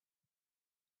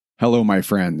Hello, my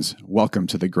friends. Welcome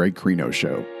to the Greg Crino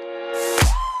Show.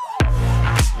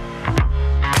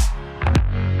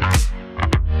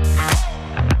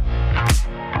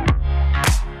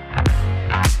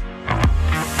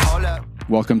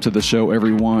 Welcome to the show,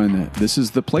 everyone. This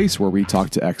is the place where we talk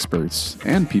to experts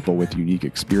and people with unique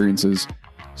experiences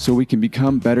so we can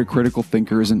become better critical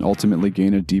thinkers and ultimately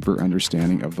gain a deeper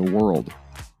understanding of the world.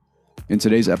 In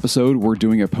today's episode, we're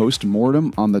doing a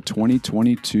post-mortem on the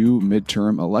 2022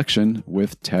 midterm election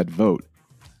with Ted Vogt.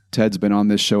 Ted's been on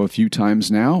this show a few times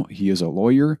now. He is a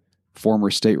lawyer, former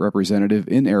state representative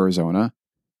in Arizona,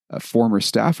 a former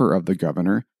staffer of the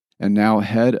governor, and now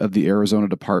head of the Arizona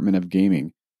Department of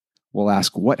Gaming. We'll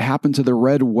ask what happened to the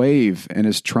red wave and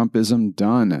is Trumpism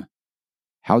done?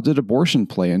 How did abortion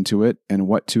play into it and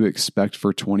what to expect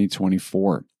for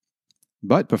 2024?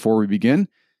 But before we begin,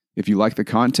 if you like the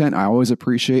content, I always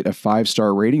appreciate a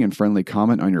 5-star rating and friendly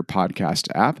comment on your podcast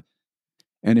app.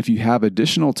 And if you have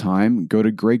additional time, go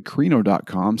to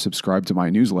gregcrino.com, subscribe to my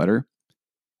newsletter.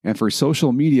 And for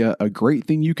social media, a great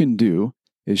thing you can do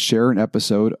is share an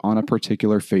episode on a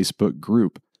particular Facebook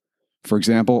group. For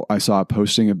example, I saw a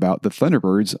posting about the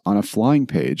Thunderbirds on a flying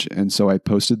page, and so I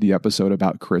posted the episode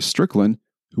about Chris Strickland,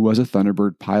 who was a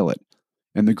Thunderbird pilot.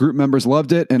 And the group members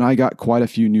loved it, and I got quite a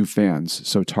few new fans,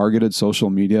 so targeted social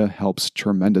media helps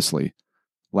tremendously.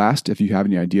 Last, if you have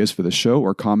any ideas for the show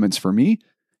or comments for me,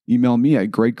 email me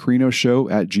at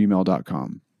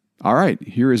gregcrinoshow@gmail.com. All right,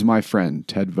 here is my friend,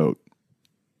 Ted Vogt.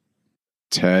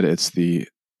 Ted, it's the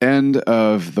end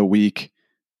of the week.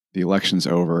 The election's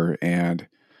over, and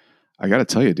I got to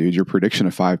tell you, dude, your prediction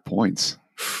of 5 points.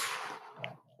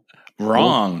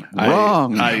 Wrong.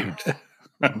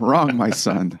 Wrong, my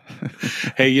son.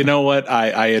 Hey, you know what?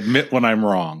 I admit when I'm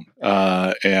wrong.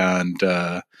 And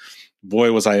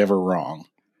boy, was I ever wrong.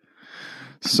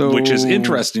 So, which is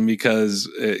interesting because,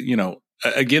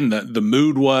 again, the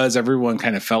mood was everyone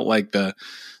kind of felt like the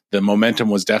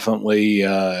momentum was definitely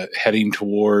heading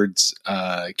towards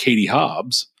Katie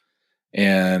Hobbs.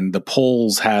 And the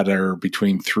polls had her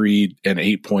between 3 and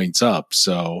 8 points up.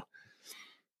 So,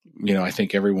 I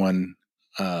think everyone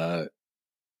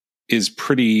is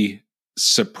pretty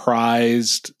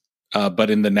surprised, but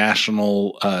in the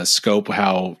national scope,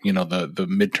 how, the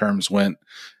midterms went,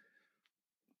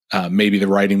 maybe the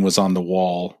writing was on the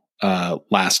wall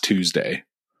last Tuesday.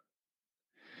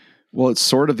 Well, it's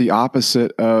sort of the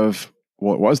opposite of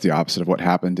what was the opposite of what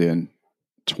happened in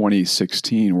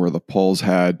 2016, where the polls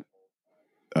had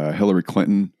Hillary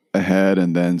Clinton ahead,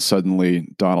 and then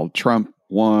suddenly Donald Trump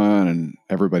won, and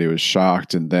everybody was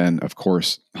shocked. And then, of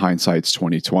course, hindsight's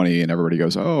 2020, and everybody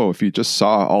goes, "Oh, if you just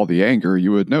saw all the anger,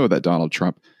 you would know that Donald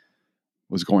Trump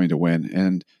was going to win."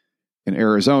 And in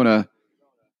Arizona,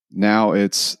 now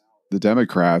it's the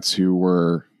Democrats who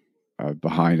were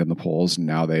behind in the polls, and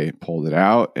now they pulled it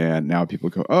out, and now people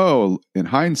go, "Oh, in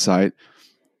hindsight,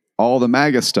 all the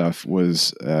MAGA stuff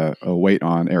was a weight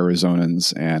on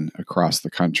Arizonans and across the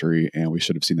country, and we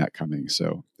should have seen that coming."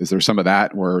 So is there some of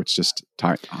that where it's just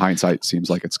hindsight seems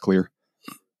like it's clear?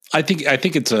 I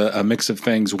think it's a mix of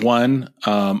things. One,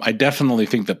 I definitely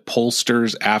think that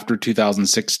pollsters after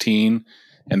 2016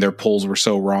 and their polls were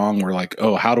so wrong, were like,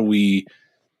 oh, how do we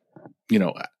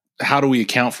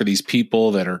account for these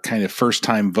people that are kind of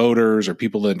first-time voters or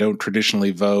people that don't traditionally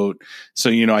vote?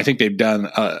 So, I think they've done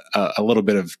a little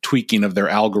bit of tweaking of their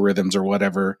algorithms or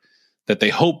whatever that they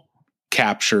hope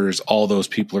captures all those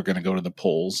people are going to go to the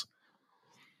polls.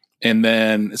 And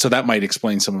then, so that might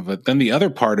explain some of it. Then the other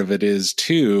part of it is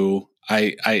too,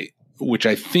 which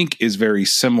I think is very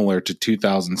similar to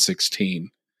 2016,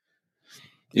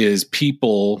 is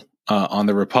people on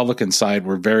the Republican side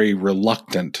were very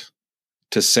reluctant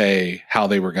to say how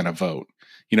they were going to vote.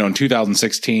 In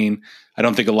 2016, I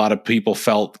don't think a lot of people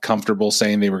felt comfortable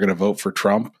saying they were going to vote for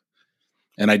Trump.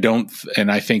 And I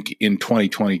think in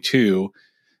 2022,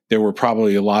 there were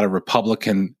probably a lot of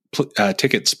Republican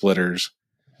ticket splitters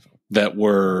that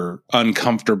were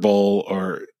uncomfortable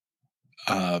or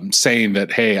saying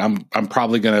that, hey, I'm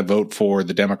probably going to vote for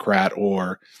the Democrat,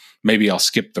 or maybe I'll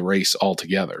skip the race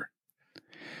altogether.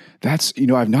 That's,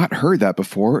 I've not heard that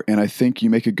before. And I think you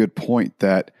make a good point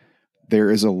that there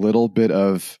is a little bit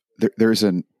of, there's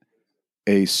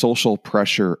a social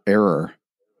pressure error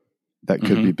that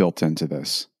could be built into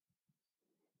this.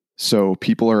 So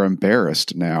people are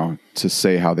embarrassed now to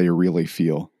say how they really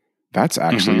feel. That's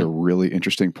actually a really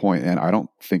interesting point. And I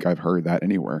don't think I've heard that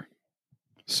anywhere.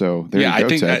 So there you go, I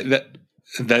think Ted.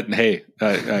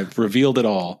 I've revealed it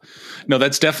all. No,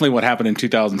 that's definitely what happened in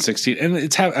 2016. And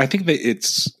I think they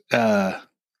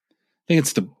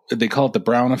call it the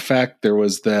Brown effect. There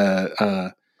was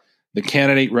the the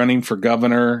candidate running for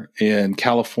governor in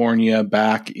California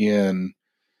back in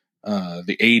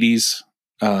the 80s,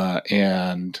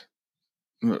 and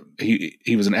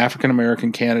he was an African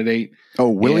American candidate. Oh,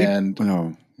 Willie? And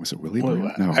no, was it Willie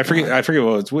Brown? No, I forget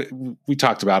what it was. We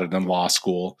talked about it in law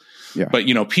school. Yeah. But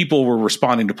people were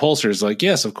responding to pollsters like,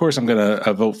 "Yes, of course, I'm going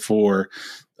to vote for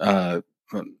the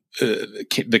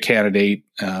candidate."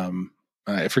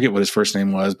 I forget what his first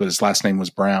name was, but his last name was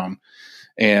Brown.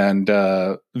 And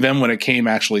then when it came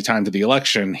actually time to the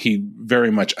election, he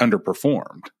very much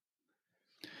underperformed.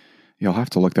 You'll have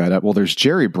to look that up. Well, there's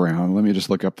Jerry Brown. Let me just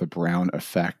look up the Brown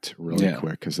effect really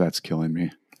quick, because that's killing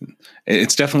me.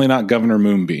 It's definitely not Governor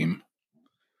Moonbeam.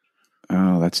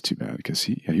 Oh, that's too bad, because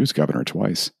he was governor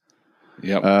twice.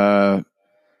 Yep. But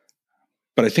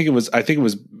I think it was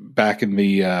back in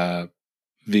the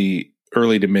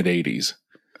early to mid 80s.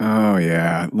 Oh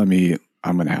yeah. I'm going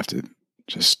to have to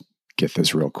just get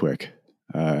this real quick.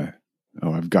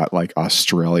 I've got like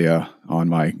Australia on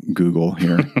my Google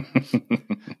here.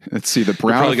 Let's see, the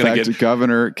Brown effect,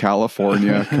 governor,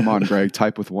 California. Come on, Greg,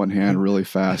 type with one hand really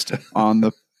fast on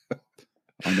the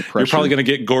pressure. You're probably going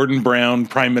to get Gordon Brown,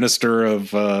 Prime Minister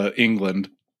of England.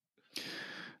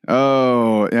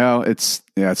 Oh, yeah, it's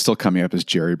still coming up as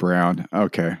Jerry Brown.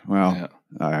 Okay, well, yeah.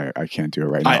 I can't do it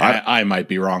right now. I might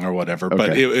be wrong or whatever,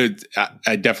 okay. But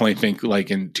I definitely think like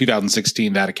in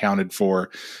 2016 that accounted for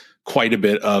quite a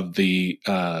bit of the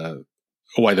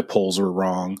why the polls were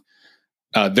wrong.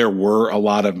 There were a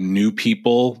lot of new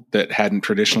people that hadn't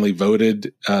traditionally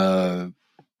voted in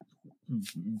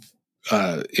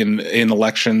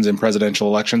elections, in presidential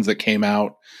elections, that came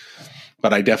out.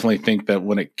 But I definitely think that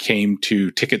when it came to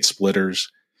ticket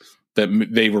splitters, that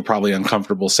they were probably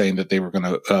uncomfortable saying that they were going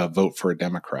to vote for a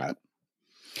Democrat.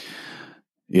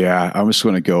 Yeah, I'm just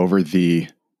going to go over the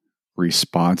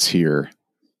response here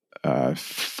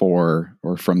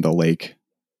from the Lake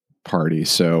Party.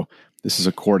 So this is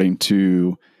according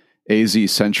to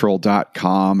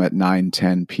azcentral.com at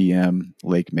 9:10 p.m.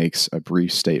 Lake makes a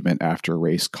brief statement after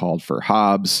race called for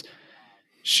Hobbs.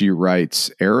 She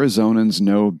writes, Arizonans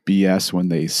know BS when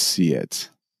they see it.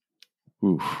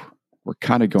 Oof. We're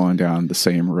kind of going down the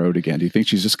same road again. Do you think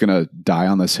she's just going to die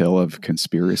on this hill of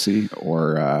conspiracy,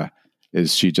 or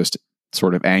is she just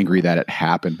sort of angry that it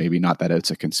happened? Maybe not that it's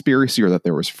a conspiracy or that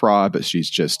there was fraud, but she's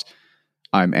just,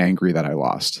 I'm angry that I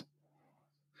lost.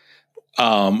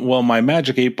 Well, my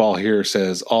magic 8-ball here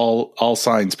says all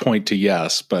signs point to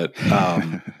yes, but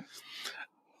I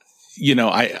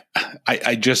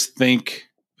just think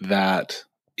that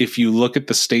if you look at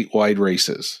the statewide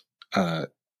races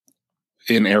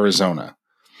in Arizona,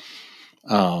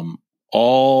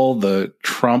 all the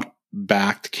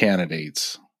Trump-backed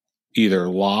candidates either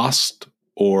lost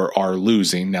or are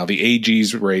losing. Now, the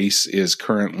AG's race is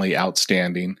currently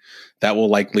outstanding. That will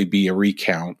likely be a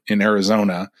recount in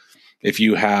Arizona. If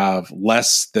you have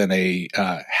less than a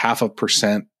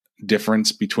 0.5%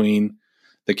 difference between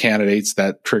the candidates,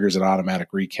 that triggers an automatic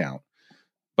recount.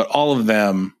 But all of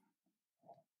them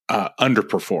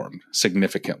underperformed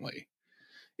significantly.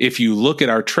 If you look at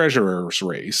our treasurer's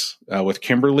race with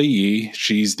Kimberly Yee,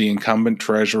 she's the incumbent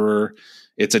treasurer.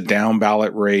 It's a down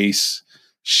ballot race.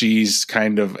 She's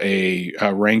kind of a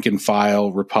rank and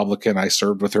file Republican. I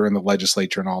served with her in the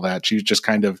legislature and all that. She's just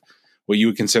kind of what you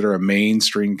would consider a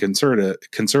mainstream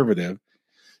conservative.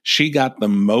 She got the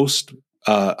most.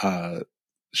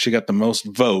 She got the most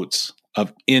votes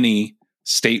of any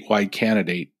statewide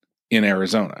candidate in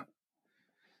Arizona.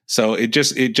 So it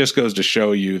just goes to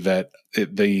show you that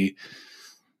the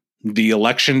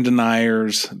election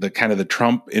deniers, the kind of the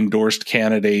Trump endorsed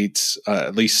candidates,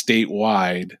 at least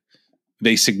statewide,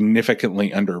 they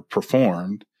significantly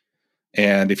underperformed.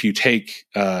 And if you take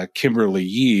Kimberly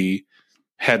Yee,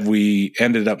 had we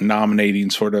ended up nominating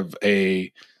sort of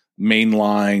a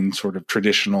mainline sort of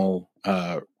traditional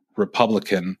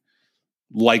Republican,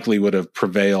 likely would have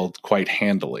prevailed quite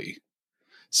handily.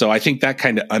 So I think that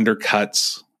kind of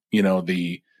undercuts,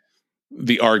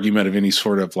 the argument of any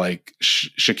sort of like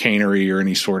chicanery or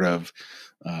any sort of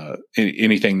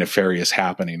anything nefarious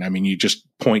happening. I mean, you just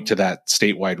point to that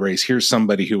statewide race. Here's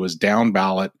somebody who was down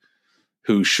ballot,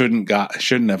 who shouldn't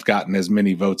have gotten as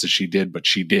many votes as she did, but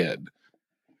she did.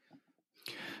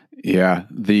 Yeah,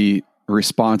 the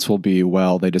response will be,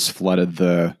 well, they just flooded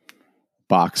the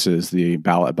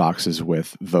ballot boxes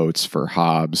with votes for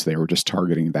Hobbs. They were just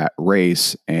targeting that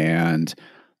race, and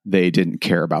they didn't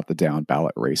care about the down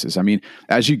ballot races. I mean,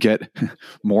 as you get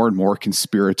more and more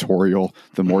conspiratorial,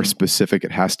 the more specific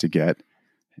it has to get.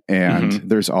 And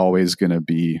there's always going to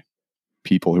be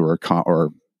people who are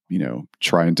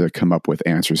trying to come up with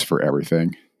answers for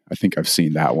everything. I think I've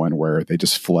seen that one where they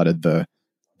just flooded the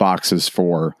boxes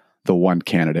for the one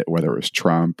candidate, whether it was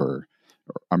Trump or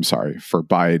for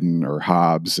Biden or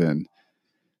Hobbs. And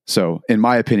so in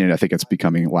my opinion, I think it's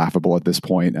becoming laughable at this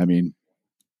point. I mean,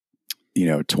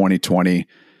 2020,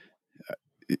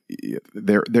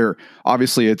 there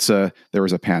obviously there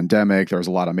was a pandemic. There was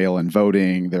a lot of mail-in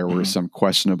voting. There were some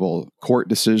questionable court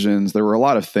decisions. There were a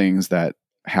lot of things that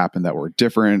happened that were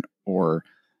different or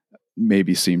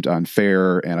maybe seemed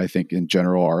unfair. And I think in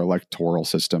general, our electoral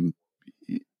system,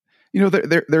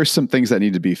 there's some things that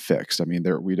need to be fixed. I mean,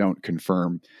 we don't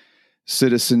confirm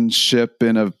citizenship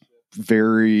in a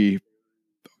very,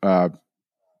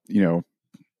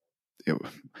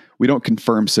 we don't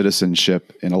confirm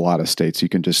citizenship in a lot of states. You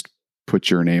can just put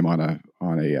your name on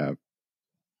a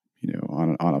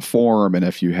form, and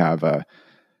if you have a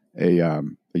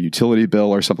utility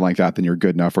bill or something like that, then you're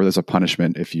good enough. Or there's a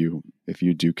punishment if you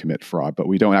do commit fraud. But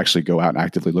we don't actually go out and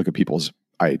actively look at people's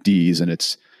IDs, and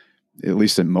it's at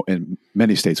least in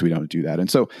many states we don't do that.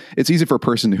 And so it's easy for a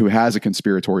person who has a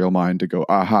conspiratorial mind to go,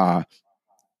 aha,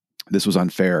 this was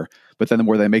unfair. But then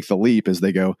where they make the leap is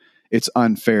they go, it's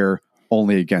unfair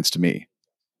only against me.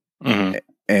 Mm-hmm.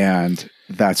 And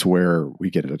that's where we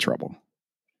get into trouble.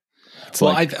 It's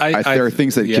there are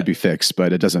things that could be fixed,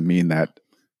 but it doesn't mean that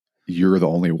you're the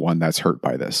only one that's hurt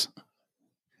by this.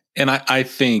 And I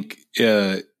think,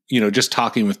 just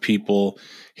talking with people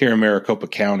here in Maricopa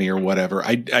County or whatever,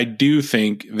 I do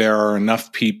think there are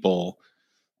enough people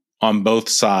on both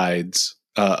sides,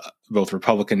 both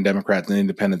Republican, Democrats, and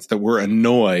independents, that were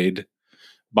annoyed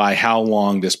by how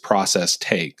long this process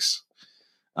takes.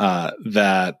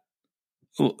 That,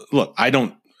 look,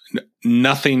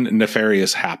 nothing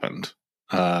nefarious happened.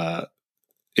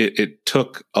 It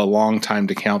took a long time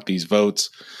to count these votes.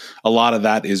 A lot of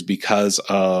that is because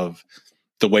of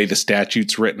the way the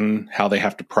statute's written, how they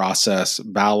have to process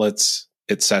ballots,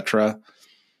 etc.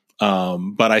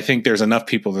 But I think there's enough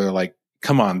people that are like,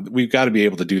 come on, we've got to be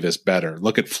able to do this better.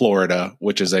 Look at Florida,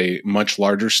 which is a much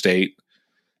larger state.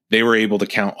 They were able to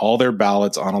count all their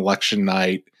ballots on election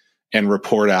night and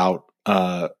report out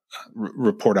the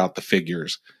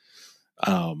figures.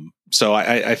 So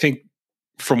I think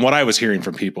from what I was hearing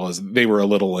from people is they were a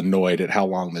little annoyed at how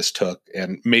long this took,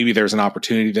 and maybe there's an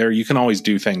opportunity there. You can always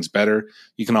do things better.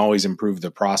 You can always improve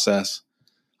the process.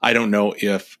 I don't know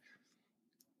if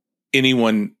any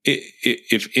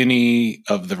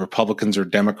of the Republicans or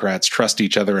Democrats trust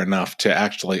each other enough to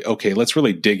actually, okay, let's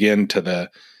really dig into the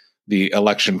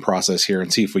election process here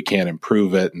and see if we can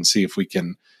improve it and see if we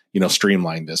can,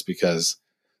 streamline this, because,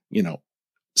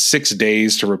 6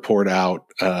 days to report out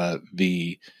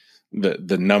the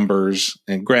numbers.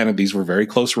 And granted, these were very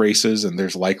close races, and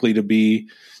there's likely to be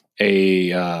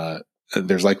a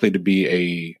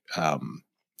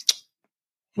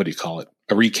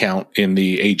a recount in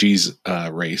the AG's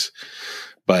race.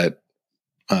 But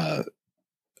again,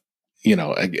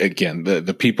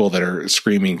 the people that are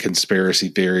screaming conspiracy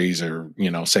theories or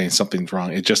saying something's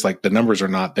wrong, it's just like the numbers are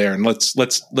not there. And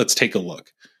let's take a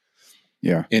look.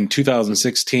 Yeah. In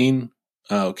 2016,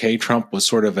 Trump was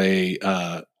sort of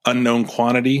a unknown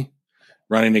quantity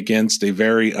running against a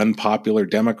very unpopular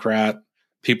Democrat.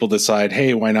 People decide,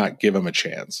 hey, why not give him a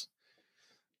chance?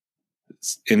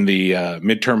 In the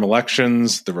midterm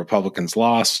elections, the Republicans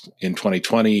lost. In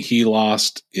 2020, he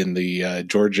lost. In the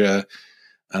Georgia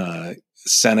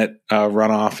Senate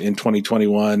runoff in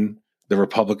 2021, the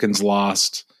Republicans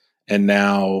lost. And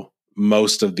now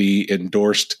most of the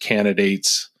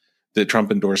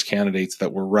Trump endorsed candidates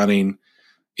that were running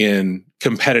in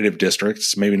competitive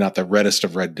districts, maybe not the reddest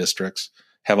of red districts,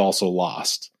 have also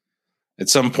lost. At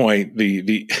some point,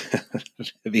 the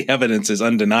the evidence is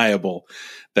undeniable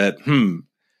that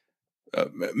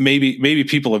maybe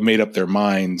people have made up their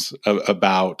minds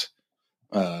about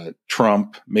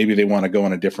Trump. Maybe they want to go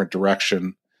in a different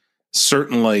direction.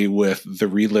 Certainly, with the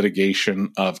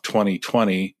relitigation of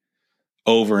 2020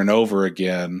 over and over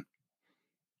again,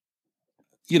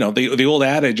 the old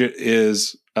adage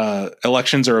is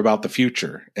elections are about the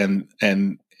future, and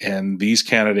these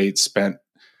candidates spent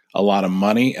a lot of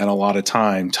money and a lot of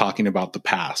time talking about the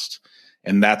past,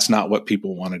 and that's not what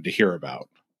people wanted to hear about.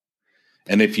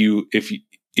 And if you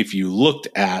looked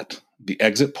at the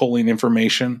exit polling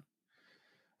information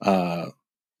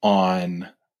on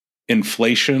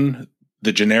inflation,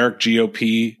 the generic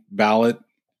GOP ballot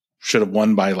should have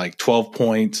won by like 12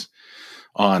 points.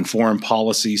 On foreign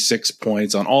policy, 6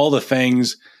 points. On all the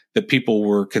things that people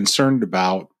were concerned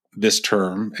about this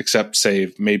term, except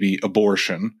save maybe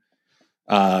abortion,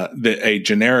 that a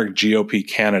generic GOP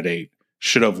candidate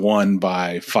should have won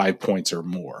by 5 points or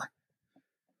more.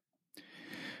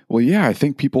 Well, yeah, I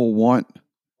think people want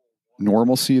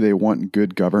normalcy. They want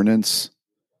good governance.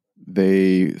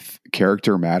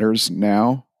 character matters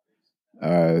now.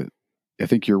 I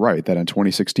think you're right that in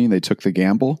 2016 they took the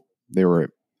gamble. They were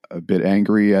a bit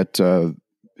angry at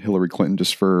Hillary Clinton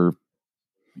just for,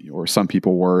 or some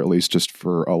people were at least, just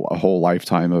for a whole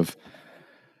lifetime of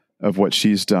what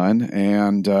she's done.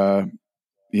 And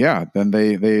then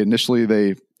they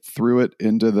initially threw it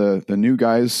into the new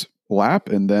guy's lap,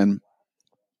 and then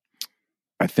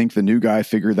I think the new guy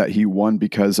figured that he won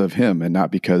because of him and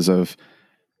not because of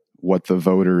what the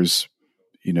voters,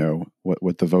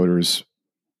 what the voters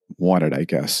wanted, I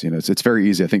guess. It's very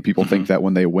easy. I think people think that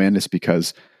when they win, it's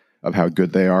because of how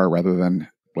good they are rather than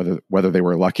whether they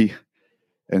were lucky.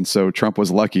 And so Trump was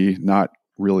lucky, not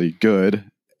really good.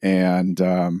 And,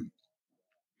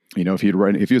 if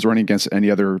he was running against any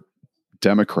other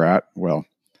Democrat, well,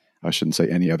 I shouldn't say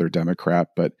any other Democrat,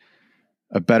 but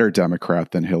a better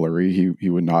Democrat than Hillary, he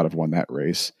would not have won that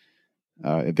race.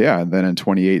 And then in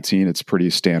 2018, it's pretty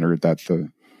standard that the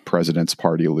president's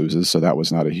party loses. So that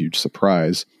was not a huge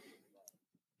surprise.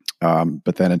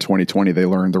 But then in 2020, they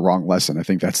learned the wrong lesson. I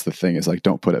think that's the thing, is like,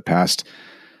 don't put it past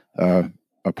a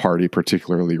party,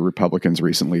 particularly Republicans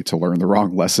recently, to learn the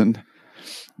wrong lesson.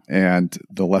 And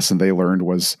the lesson they learned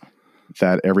was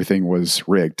that everything was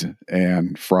rigged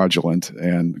and fraudulent.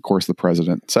 And of course, the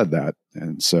president said that.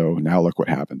 And so now look what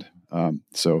happened.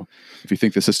 So if you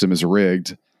think the system is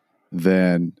rigged,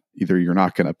 then either you're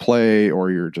not going to play or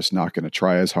you're just not going to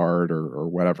try as hard or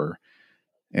whatever.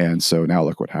 And so now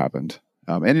look what happened.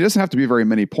 And it doesn't have to be very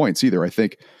many points either. I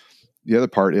think the other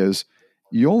part is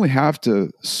you only have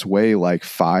to sway like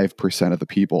 5% of the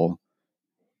people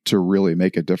to really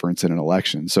make a difference in an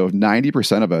election. So if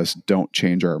 90% of us don't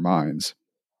change our minds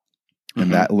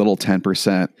and that little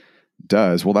 10%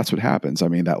 does, well, that's what happens. I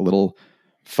mean, that little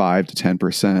 5 to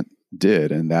 10%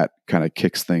 did, and that kind of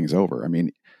kicks things over. I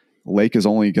mean, Lake is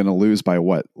only going to lose by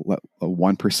what,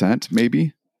 1%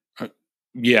 maybe?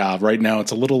 Yeah, right now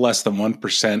it's a little less than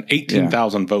 1%,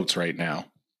 18,000 votes right now.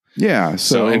 Yeah.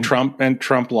 So and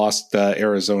Trump lost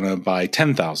Arizona by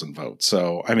 10,000 votes.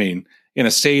 So, I mean, in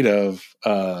a state of,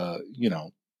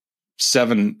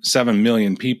 7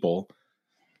 million people,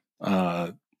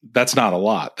 that's not a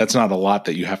lot. That's not a lot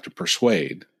that you have to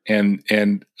persuade.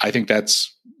 And I think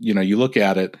that's, you look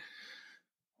at it,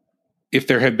 if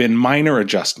there had been minor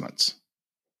adjustments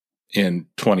in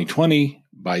 2020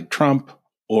 by Trump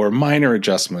or minor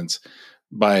adjustments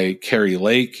by Kari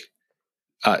Lake,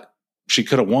 she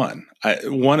could have won.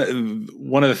 One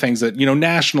of the things that,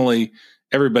 nationally,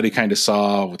 everybody kind of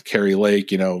saw with Kari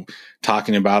Lake,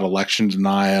 talking about election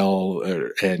denial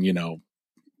and,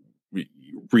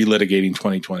 relitigating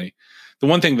 2020. The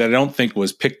one thing that I don't think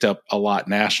was picked up a lot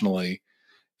nationally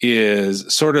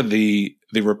is sort of the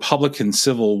Republican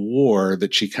Civil War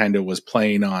that she kind of was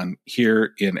playing on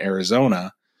here in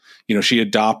Arizona. She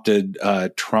adopted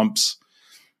Trump's,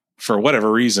 for whatever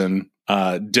reason,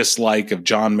 dislike of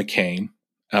John McCain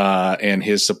and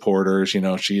his supporters.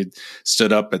 She had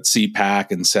stood up at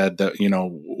CPAC and said that,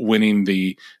 winning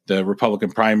the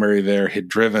Republican primary there had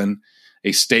driven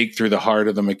a stake through the heart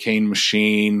of the McCain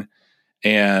machine.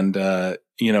 And,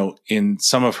 in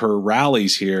some of her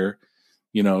rallies here,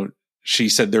 she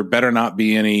said there better not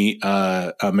be any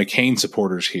McCain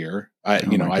supporters here. I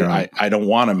don't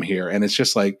want them here. And it's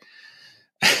just like,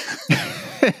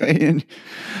 again,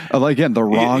 the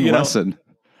wrong lesson.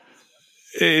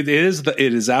 It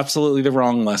is absolutely the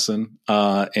wrong lesson.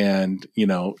 And,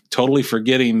 totally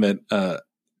forgetting that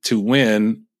to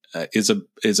win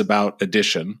is about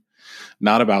addition,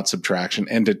 not about subtraction.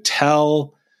 And to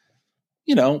tell,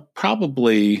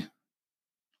 probably,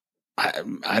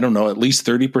 I don't know, at least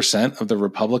 30% of the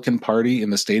Republican Party in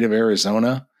the state of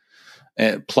Arizona,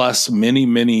 plus many,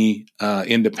 many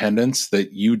independents,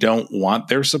 that you don't want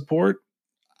their support.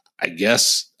 I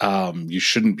guess you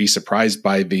shouldn't be surprised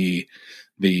by the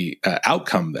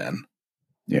outcome then.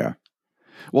 Yeah.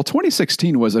 Well,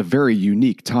 2016 was a very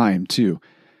unique time too.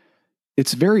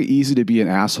 It's very easy to be an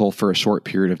asshole for a short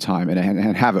period of time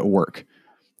and have it work.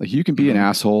 Like, you can be an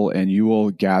asshole and you will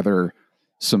gather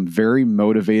some very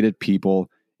motivated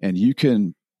people, and you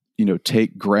can,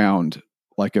 take ground.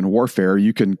 Like in warfare,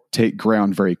 you can take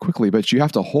ground very quickly, but you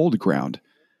have to hold ground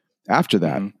after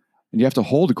that. And you have to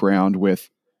hold ground with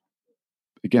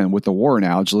the war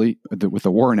analogy,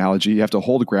 you have to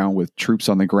hold ground with troops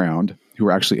on the ground who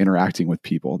are actually interacting with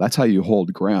people. That's how you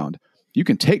hold ground. You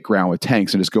can take ground with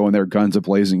tanks and just go in there, guns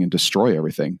a-blazing, and destroy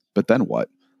everything. But then what?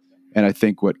 And I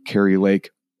think what Kari Lake,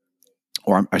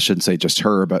 or I shouldn't say just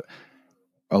her, but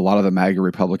a lot of the MAGA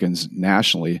Republicans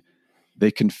nationally,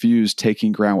 they confused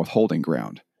taking ground with holding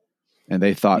ground. And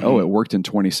they thought, it worked in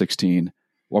 2016.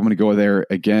 well, I'm going to go there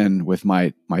again with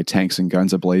my tanks and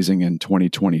guns a-blazing in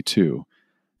 2022.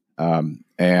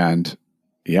 And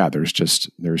yeah, there's just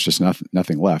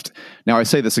nothing left. Now I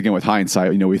say this again with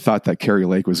hindsight, we thought that Kari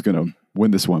Lake was going to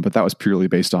win this one, but that was purely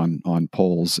based on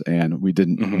polls, and we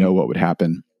didn't know what would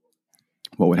happen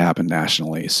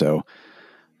nationally. So,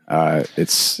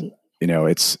 it's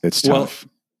tough.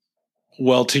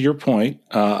 Well, to your point,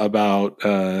 about,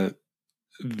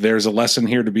 there's a lesson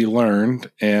here to be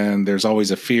learned, and there's always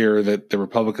a fear that the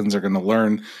Republicans are going to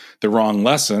learn the wrong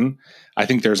lesson. I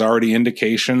think there's already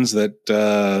indications that,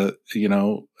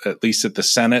 at least at the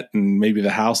Senate and maybe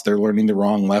the House, they're learning the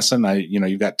wrong lesson.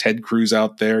 You've got Ted Cruz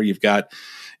out there. You've got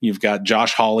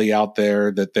Josh Hawley out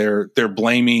there, that they're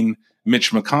blaming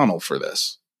Mitch McConnell for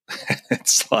this.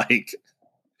 It's like,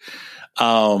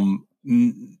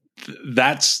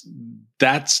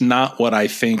 that's not what I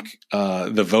think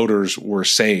the voters were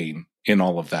saying in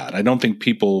all of that. I don't think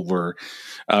people were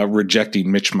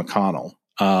rejecting Mitch McConnell.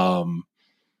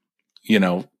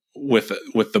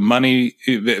 With the money,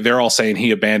 they're all saying he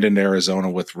abandoned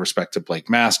Arizona with respect to Blake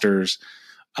Masters.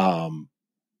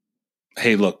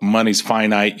 Hey, look, money's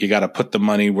finite. You got to put the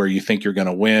money where you think you're going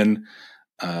to win.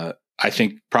 I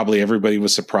think probably everybody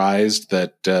was surprised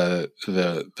that the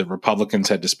Republicans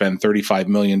had to spend $35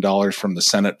 million from the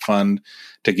Senate fund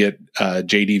to get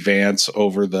J.D. Vance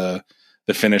over the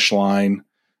finish line.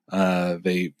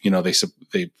 They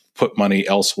put money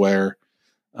elsewhere.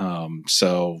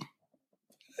 So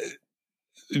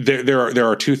there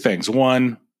are two things.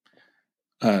 One,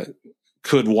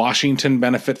 could Washington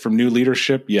benefit from new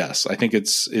leadership? Yes, I think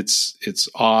it's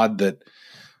odd that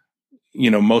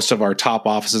most of our top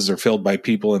offices are filled by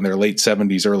people in their late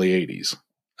 70s, early 80s.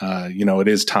 It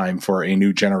is time for a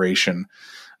new generation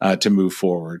to move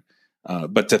forward.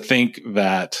 But to think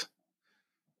that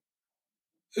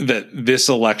this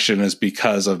election is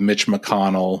because of Mitch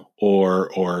McConnell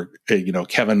or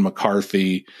Kevin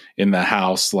McCarthy in the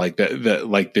House, like that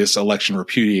like this election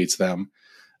repudiates them,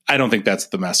 I don't think that's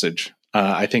the message.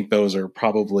 I think those are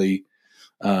probably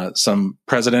some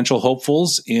presidential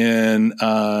hopefuls in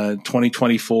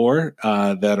 2024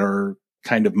 that are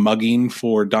kind of mugging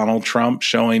for Donald Trump,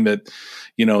 showing that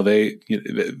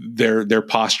they're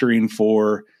posturing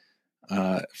for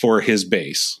his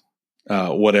base,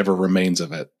 whatever remains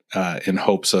of it, in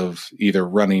hopes of either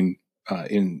running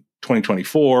in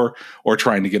 2024 or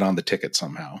trying to get on the ticket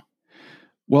somehow.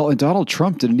 Well, and Donald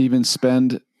Trump didn't even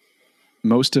spend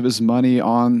most of his money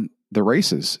on the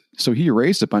races. So he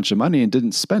raised a bunch of money and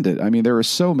didn't spend it. I mean, there were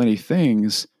so many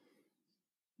things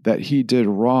that he did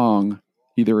wrong,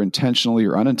 either intentionally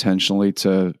or unintentionally,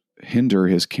 to hinder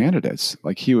his candidates.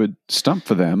 Like, he would stump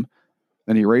for them,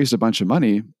 and he raised a bunch of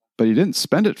money, but he didn't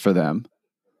spend it for them.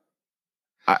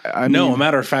 I mean, a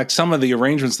matter of fact, some of the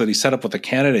arrangements that he set up with the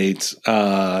candidates,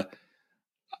 with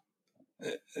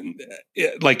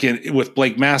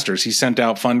Blake Masters, he sent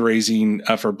out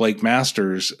fundraising for Blake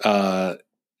Masters,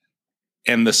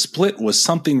 and the split was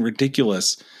something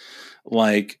ridiculous.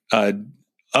 Like,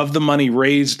 of the money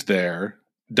raised there,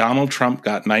 Donald Trump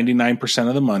got 99%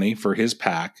 of the money for his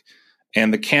PAC,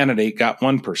 and the candidate got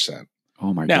 1%.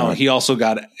 Oh my God. Now, he also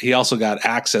got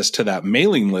access to that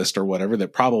mailing list or whatever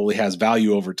that probably has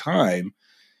value over time.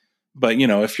 But,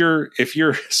 if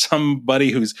you're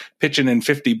somebody who's pitching in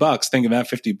 $50, thinking that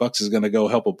 $50 is going to go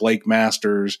help a Blake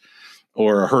Masters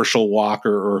or a Herschel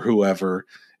Walker or whoever,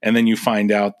 and then you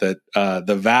find out that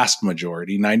the vast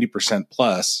majority, 90%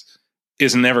 plus,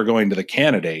 is never going to the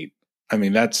candidate. I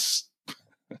mean, that's,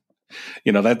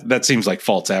 that seems like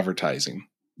false advertising.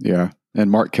 Yeah. And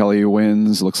Mark Kelly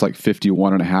wins, looks like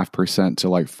 51.5% to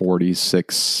like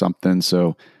 46 something.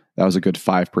 So that was a good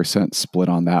 5% split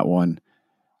on that one.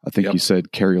 I think you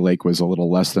said Kari Lake was a little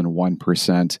less than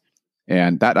 1%.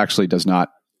 And that actually does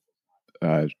not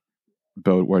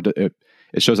bode where it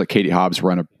shows that Katie Hobbs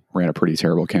ran a pretty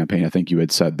terrible campaign. I think you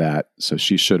had said that. So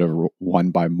she should have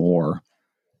won by more.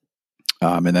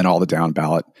 And then all the down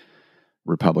ballot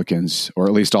Republicans, or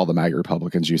at least all the MAGA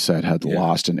Republicans, you said had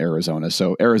lost in Arizona.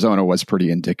 So Arizona was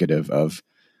pretty indicative of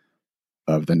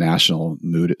the national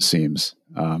mood, it seems.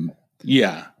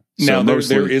 Yeah. Now,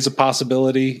 there is a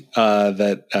possibility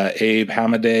that Abe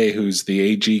Hamadeh, who's the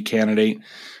AG candidate,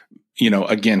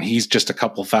 again, he's just a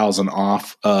couple thousand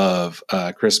off of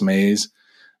Chris Mays,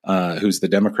 who's the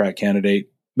Democrat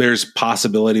candidate. There's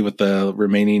possibility with the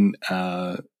remaining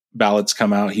ballots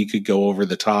come out, he could go over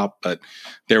the top, but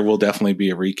there will definitely be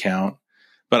a recount.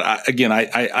 But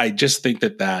I just think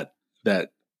that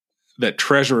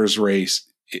treasurer's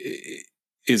race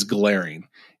is glaring.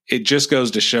 It just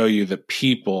goes to show you that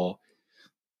people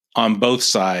on both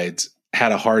sides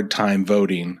had a hard time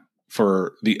voting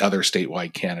for the other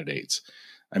statewide candidates.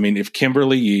 I mean, if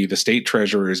Kimberly Yee, the state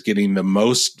treasurer, is getting the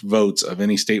most votes of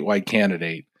any statewide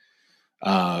candidate,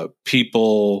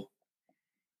 people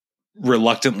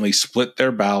reluctantly split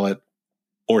their ballot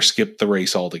or skip the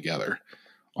race altogether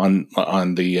on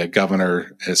the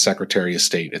governor, as secretary of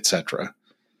state, etc.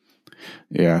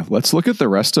 Yeah, let's look at the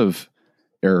rest of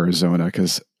Arizona,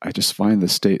 because I just find the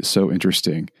state so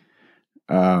interesting.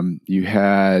 You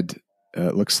had,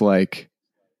 it looks like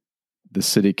the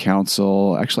city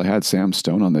council actually had Sam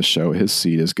Stone on this show. His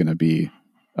seat is going to be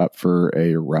up for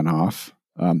a runoff.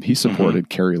 He supported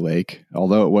Carrie Lake,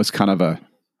 although it was kind of it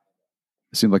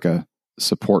seemed like a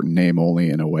support name only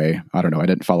in a way. I don't know. I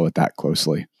didn't follow it that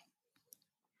closely.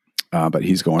 But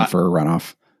he's going for a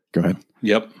runoff. Go ahead.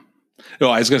 Yep. No,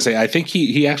 I was going to say, I think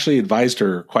he actually advised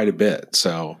her quite a bit.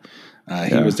 So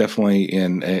he was definitely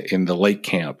in the Lake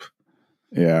camp.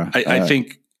 Yeah. I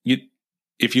think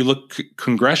if you look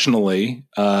congressionally,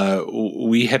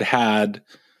 we had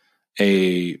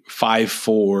a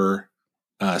 5-4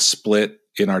 split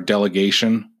in our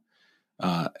delegation.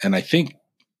 And I think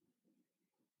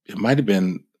it might have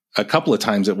been a couple of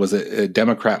times it was a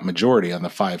Democrat majority on the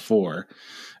 5-4.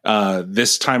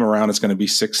 This time around, it's going to be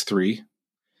 6-3.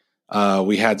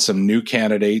 We had some new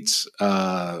candidates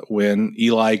win.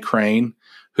 Eli Crane,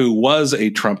 who was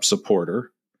a Trump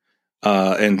supporter,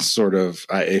 and sort of,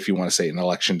 if you want to say an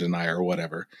election denier or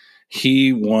whatever,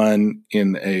 he won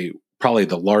in probably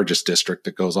the largest district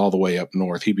that goes all the way up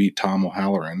north. He beat Tom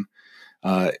O'Halloran,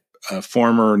 a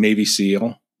former Navy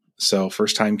SEAL, so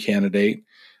first-time candidate.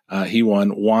 He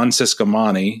won. Juan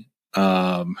Ciscomani,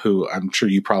 who I'm sure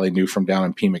you probably knew from down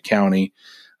in Pima County.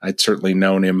 I'd certainly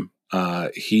known him.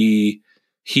 He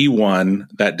won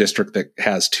that district that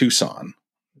has Tucson.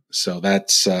 So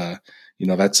that's a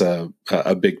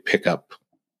big pickup.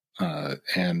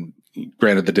 And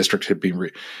granted, the district had been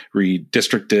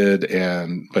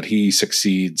redistricted, but he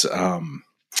succeeds Ann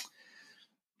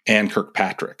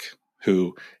Kirkpatrick,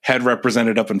 who had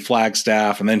represented up in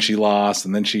Flagstaff, and then she lost,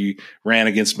 and then she ran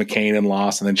against McCain and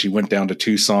lost, and then she went down to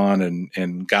Tucson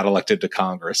and got elected to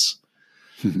Congress.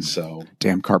 So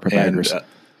damn carpetbaggers.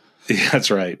 Yeah,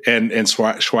 that's right. And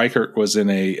Schweikert was in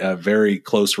a very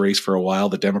close race for a while.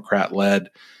 The Democrat led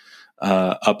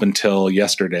up until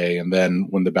yesterday, and then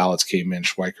when the ballots came in,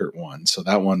 Schweikert won. So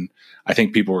that one, I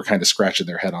think people were kind of scratching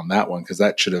their head on that one, because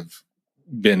that should have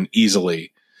been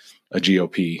easily a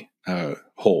GOP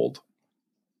hold.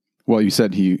 Well, you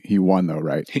said he won though,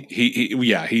 right?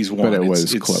 He's won. But it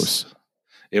was close.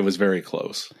 It was very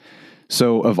close.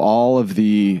 So of all of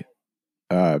the,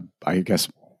 I guess,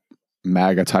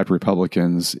 MAGA type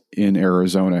Republicans in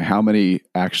Arizona, how many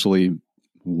actually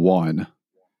won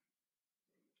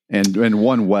and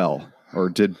won well, or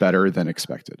did better than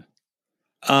expected?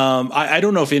 I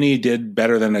don't know if any did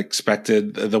better than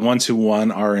expected. The ones who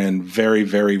won are in very,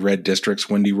 very red districts.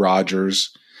 Wendy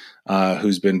Rogers,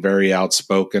 who's been very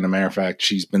outspoken. As a matter of fact,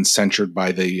 she's been censured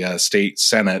by the state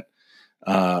Senate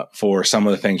for some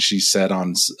of the things she said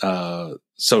on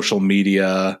social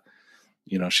media.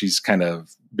 You know, she's kind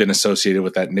of been associated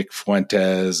with that Nick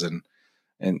Fuentes and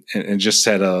just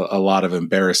said a lot of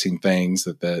embarrassing things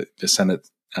that the Senate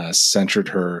censured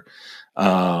her.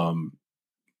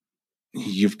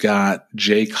 You've got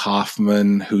Jake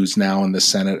Hoffman, who's now in the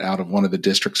Senate out of one of the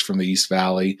districts from the East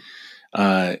Valley.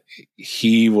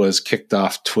 He was kicked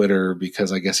off Twitter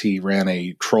because I guess he ran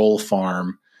a troll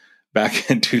farm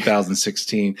back in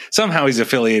 2016. Somehow he's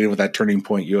affiliated with that Turning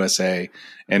Point USA,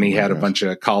 and he had a bunch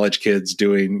of college kids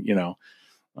doing,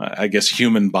 I guess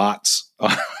human bots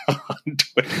on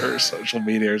Twitter or social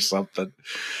media or something.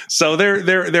 So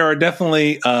there are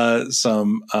definitely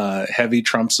some heavy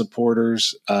Trump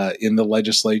supporters in the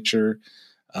legislature.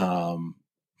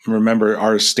 Remember,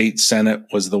 our state Senate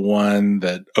was the one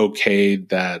that okayed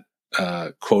that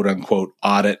quote unquote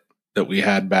audit that we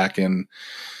had back in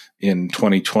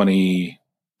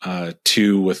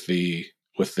 2022 with the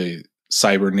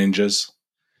cyber ninjas.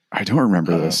 I don't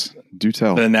remember this. Do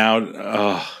tell.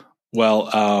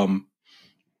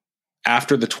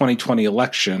 After the 2020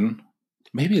 election,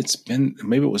 maybe it was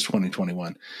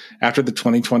 2021. After the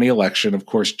 2020 election, of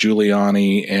course,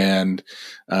 Giuliani and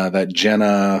that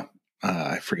Jenna,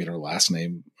 I forget her last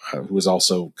name, who was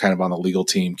also kind of on the legal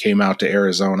team, came out to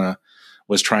Arizona,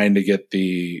 was trying to get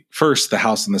the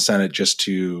House and the Senate just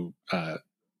to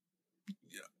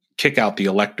kick out the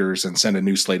electors and send a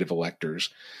new slate of electors.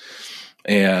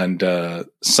 And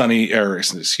Rusty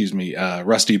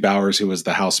Bowers, who was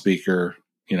the House Speaker,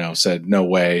 said no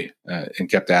way, and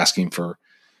kept asking for,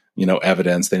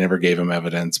 evidence. They never gave him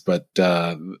evidence, but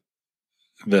some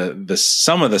of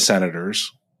the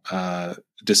senators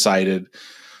decided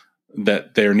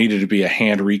that there needed to be a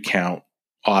hand recount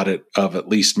audit of at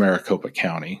least Maricopa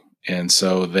County. And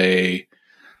so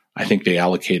I think they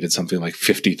allocated something like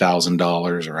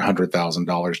 $50,000 or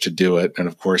 $100,000 to do it. And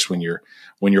of course, when you're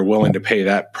willing to pay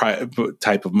that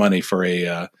type of money for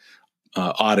a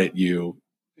audit, you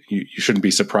shouldn't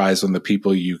be surprised when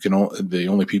the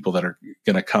only people that are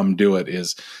going to come do it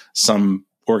is some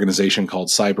organization called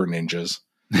Cyber Ninjas.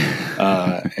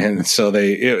 And so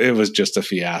it was just a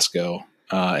fiasco.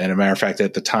 And a matter of fact,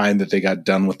 at the time that they got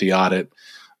done with the audit,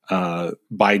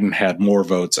 Biden had more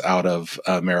votes out of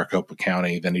Maricopa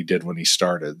County than he did when he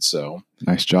started. So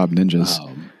nice job, ninjas.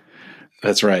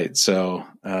 That's right. So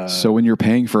when you're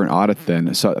paying for an audit,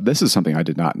 then, so this is something I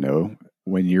did not know.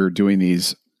 When you're doing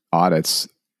these audits,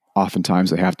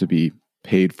 oftentimes they have to be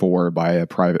paid for by a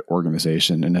private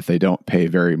organization. And if they don't pay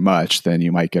very much, then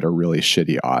you might get a really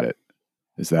shitty audit.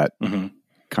 Is that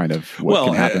kind of what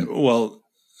can happen?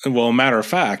 Well, matter of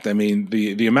fact, I mean,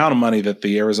 the amount of money that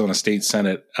the Arizona State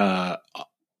Senate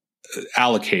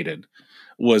allocated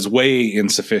was way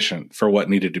insufficient for what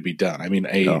needed to be done. I mean,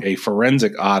 a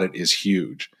forensic audit is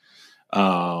huge.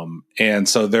 And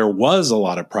so there was a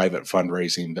lot of private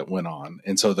fundraising that went on.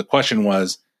 And so the question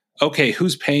was, okay,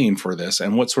 who's paying for this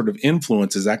and what sort of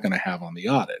influence is that going to have on the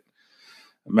audit?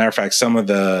 Matter of fact, some of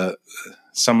the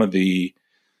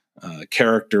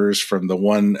characters from the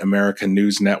One American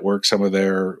News Network,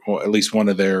 at least one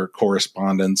of their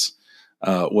correspondents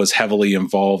was heavily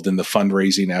involved in the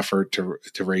fundraising effort to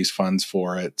raise funds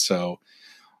for it. So,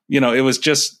 it was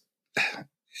just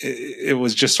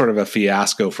sort of a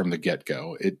fiasco from the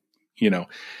get-go.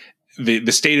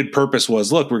 The stated purpose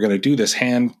was, look, we're going to do this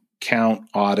hand count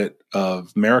audit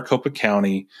of Maricopa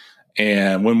County.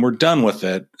 And when we're done with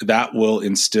it, that will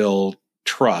instill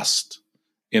trust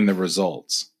in the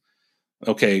results.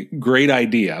 Okay, great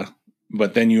idea,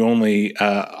 but then you only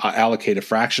allocate a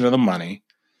fraction of the money.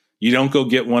 You don't go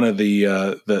get one of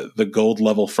the gold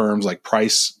level firms like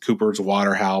Price Cooper's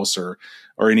Waterhouse or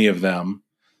any of them.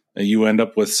 You end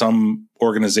up with some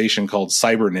organization called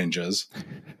Cyber Ninjas.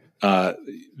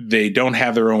 They don't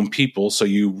have their own people, so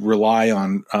you rely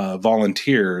on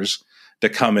volunteers to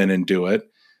come in and do it.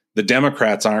 The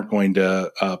Democrats aren't going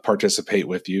to participate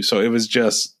with you, so it was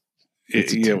just.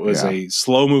 It was a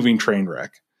slow-moving train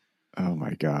wreck. Oh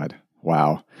my God!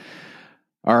 Wow.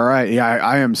 All right, yeah,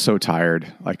 I am so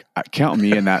tired. Like, count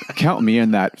me in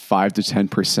that 5 to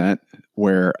 10%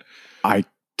 where I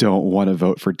don't want to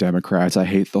vote for Democrats. I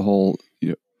hate the whole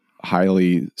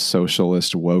highly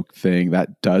socialist woke thing.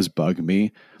 That does bug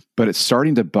me, but it's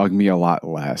starting to bug me a lot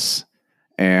less.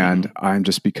 And I'm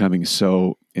just becoming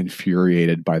so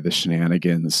infuriated by the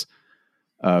shenanigans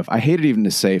of, I hate it even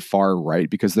to say far right,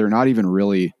 because they're not even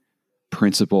really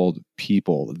principled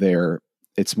people.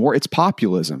 It's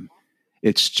populism.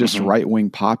 It's just right-wing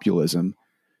populism,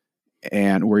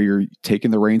 and where you're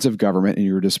taking the reins of government and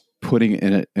you're just putting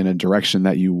it in a direction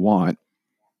that you want,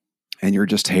 and you're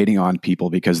just hating on people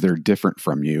because they're different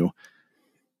from you.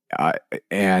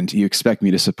 And you expect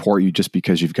me to support you just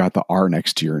because you've got the R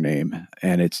next to your name.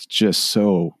 And it's just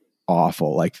so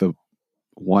awful. Like the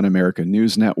One American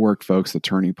News Network folks, the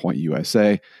Turning Point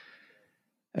USA.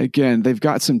 Again, they've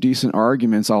got some decent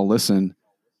arguments. I'll listen,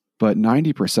 but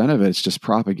 90% of it's just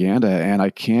propaganda. And I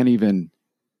can't even,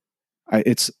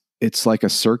 it's like a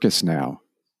circus now.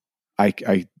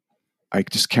 I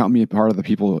just count me a part of the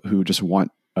people who just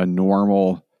want a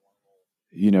normal,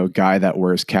 guy that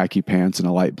wears khaki pants and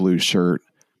a light blue shirt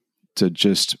to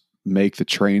just make the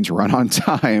trains run on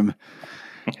time.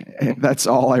 That's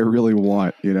all I really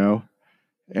want,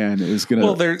 and is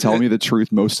going to tell me the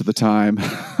truth most of the time.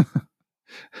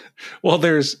 Well,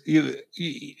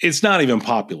 it's not even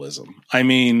populism. I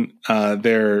mean,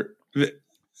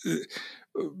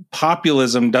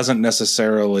 populism doesn't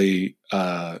necessarily,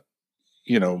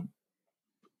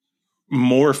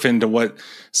 morph into what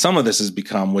some of this has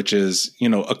become, which is,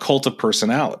 a cult of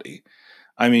personality.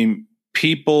 I mean,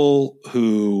 people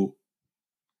who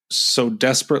so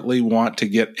desperately want to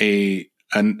get an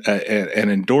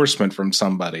endorsement from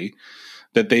somebody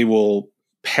that they will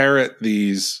parrot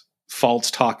these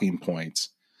false talking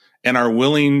points and are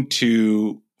willing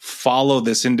to follow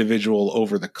this individual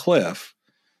over the cliff.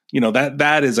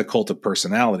 That is a cult of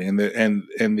personality.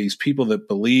 And these people that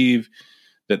believe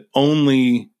that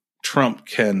only Trump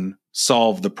can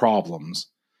solve the problems,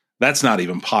 that's not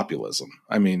even populism.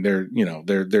 I mean,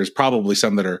 there's probably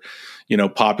some that are,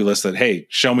 populist that, hey,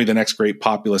 show me the next great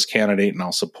populist candidate and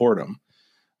I'll support him.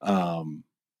 I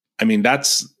mean,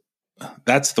 that's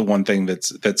the one thing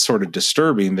that's sort of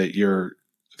disturbing, that you're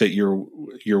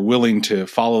willing to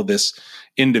follow this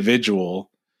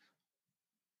individual,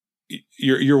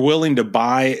 you're willing to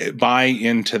buy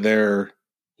into their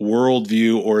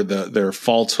worldview or their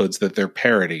falsehoods that they're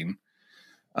parroting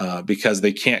because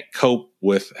they can't cope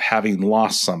with having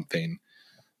lost something,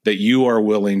 that you are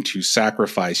willing to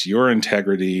sacrifice your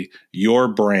integrity, your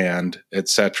brand,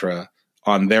 etc.,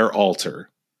 on their altar.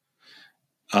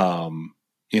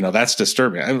 That's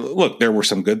disturbing. Look, there were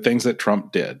some good things that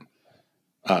Trump did.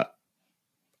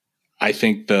 I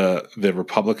think the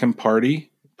Republican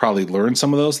Party probably learned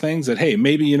some of those things that, hey,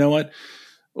 maybe, you know what,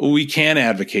 we can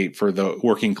advocate for the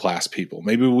working class people.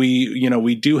 Maybe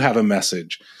we do have a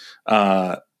message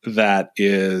that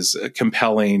is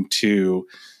compelling to,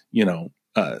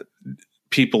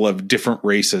 people of different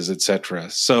races, etc.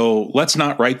 So let's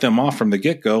not write them off from the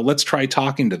get-go. Let's try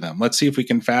talking to them. Let's see if we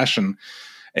can fashion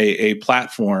a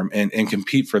platform and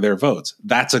compete for their votes.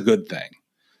 That's a good thing.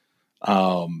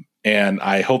 And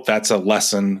I hope that's a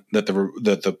lesson that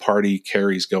the party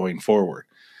carries going forward.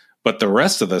 But the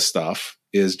rest of the stuff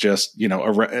is just,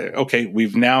 okay,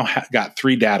 we've now got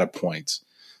 3 data points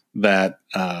that,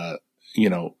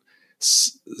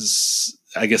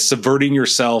 I guess subverting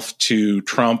yourself to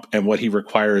Trump and what he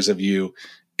requires of you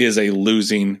is a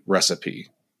losing recipe.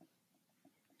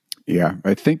 Yeah,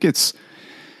 I think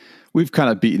we've kind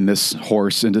of beaten this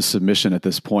horse into submission at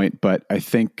this point, but I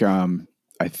think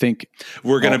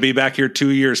we're going to be back here 2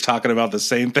 years talking about the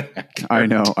same thing. I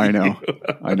know.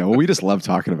 Well, we just love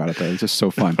talking about it though. It's just so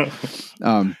fun.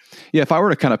 If I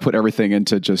were to kind of put everything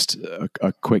into just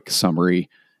a quick summary,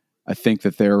 I think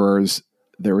that there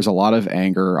was a lot of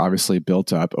anger obviously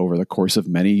built up over the course of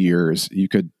many years. You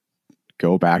could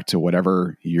go back to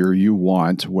whatever year you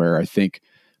want, where I think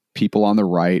people on the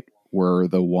right were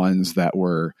the ones that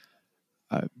were,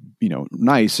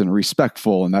 nice and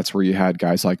respectful. And that's where you had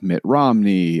guys like Mitt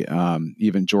Romney,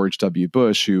 even George W.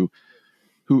 Bush, who,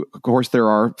 of course, there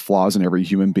are flaws in every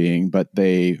human being, but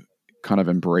they kind of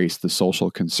embraced the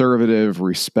social conservative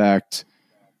respect.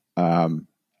 They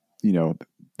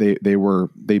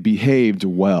behaved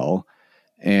well.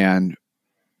 And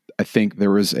I think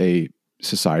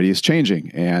society is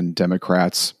changing, and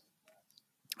Democrats,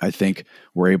 I think,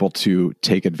 were able to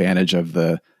take advantage of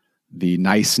the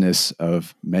niceness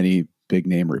of many big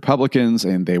name Republicans,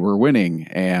 and they were winning.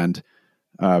 And,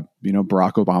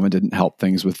 Barack Obama didn't help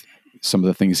things with some of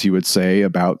the things he would say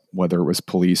about whether it was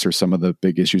police or some of the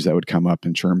big issues that would come up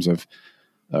in terms of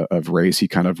race. He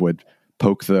kind of would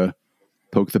poke the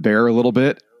bear a little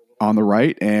bit on the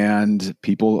right, and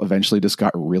people eventually just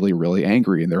got really, really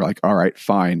angry. And they're like, all right,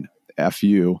 fine, F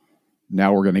you.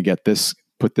 Now we're going to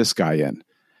put this guy in.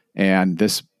 And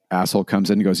this asshole comes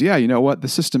in and goes, yeah, you know what? The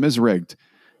system is rigged.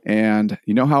 And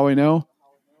you know how I know?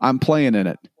 I'm playing in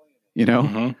it.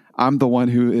 Mm-hmm. I'm the one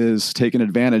who is taking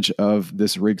advantage of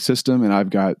this rigged system. And I've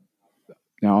got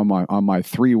now on my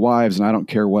 3 wives, and I don't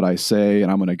care what I say.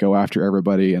 And I'm going to go after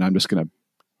everybody, and I'm just going to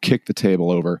kick the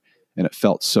table over. And it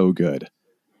felt so good.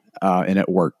 And it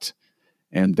worked.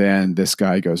 And then this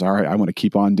guy goes, all right, I want to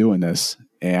keep on doing this.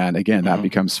 And again, that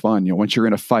becomes fun. Once you're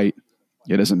in a fight,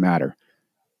 it doesn't matter.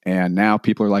 And now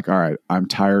people are like, all right, I'm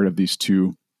tired of these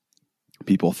 2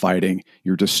 people fighting.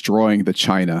 You're destroying the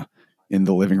china in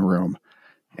the living room,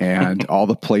 and all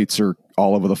the plates are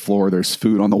all over the floor. There's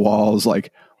food on the walls.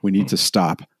 Like, we need to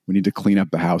stop. We need to clean up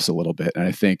the house a little bit. And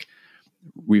I think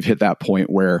we've hit that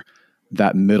point where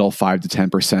that middle 5 to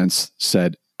 10%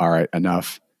 said, all right,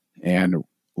 enough. And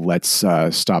let's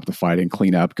stop the fighting,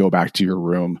 clean up, go back to your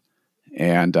room,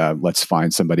 and let's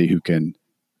find somebody who can,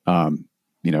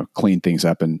 clean things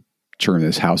up and turn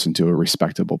this house into a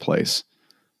respectable place.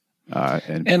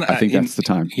 And I think that's the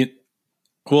time.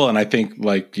 And I think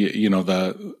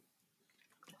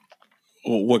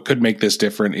what could make this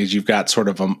different is you've got sort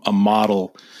of a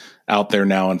model out there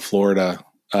now in Florida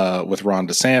with Ron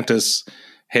DeSantis.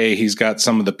 Hey, he's got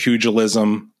some of the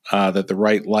pugilism that the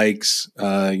right likes,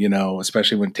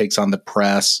 especially when it takes on the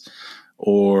press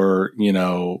or,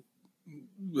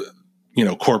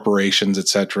 corporations, et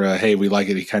cetera. Hey, we like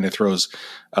it. He kind of throws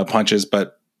punches,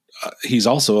 but he's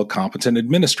also a competent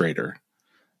administrator.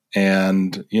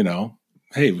 And,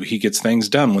 hey, he gets things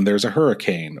done when there's a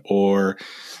hurricane, or,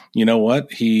 you know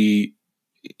what? He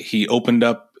opened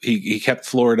up, he kept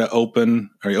Florida open,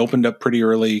 or he opened up pretty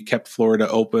early, kept Florida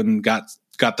open, got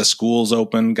the schools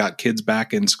open, got kids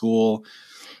back in school.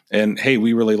 And hey,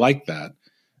 we really liked that.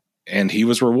 And he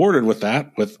was rewarded with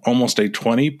that, with almost a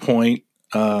 20-point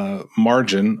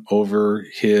margin over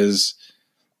his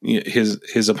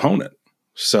opponent.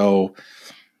 So,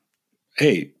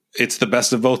 hey, it's the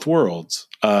best of both worlds,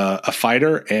 a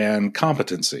fighter and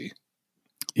competency.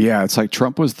 Yeah, it's like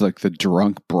Trump was like the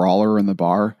drunk brawler in the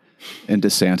bar, and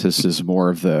DeSantis is more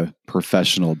of the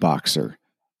professional boxer.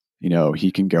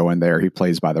 he can go in there, he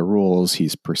plays by the rules,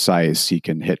 he's precise, he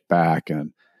can hit back.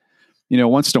 And,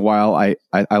 once in a while,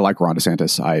 I like Ron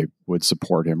DeSantis. I would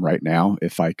support him right now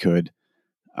if I could.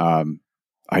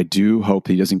 I do hope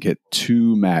he doesn't get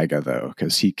too MAGA, though,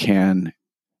 because he can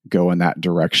go in that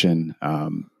direction.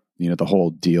 The whole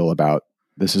deal about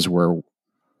this is where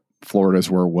Florida's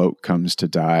where woke comes to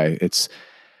die.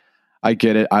 I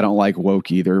get it. I don't like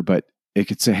woke either, but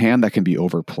it's a hand that can be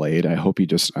overplayed. I hope he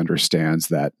just understands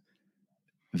that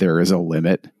there is a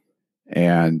limit,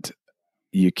 and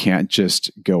you can't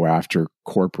just go after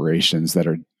corporations that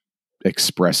are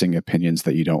expressing opinions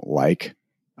that you don't like.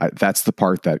 That's the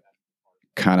part that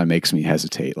kind of makes me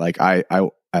hesitate. Like I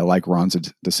like Ron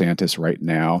DeSantis right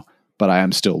now, but I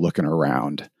am still looking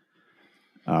around.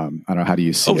 I don't know. How do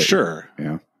you see it? Oh, sure.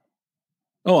 Yeah.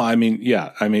 Oh, I mean,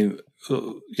 yeah. I mean,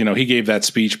 he gave that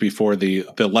speech before the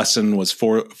lesson was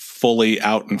fully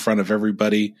out in front of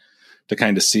everybody to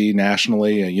kind of see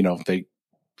nationally.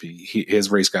 His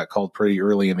race got called pretty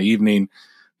early in the evening,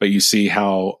 but you see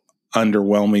how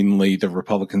underwhelmingly the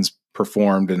Republicans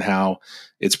performed and how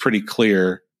it's pretty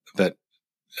clear that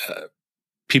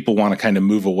people want to kind of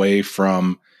move away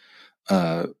from,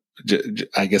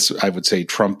 I guess I would say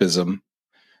Trumpism.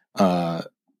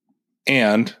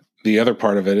 And the other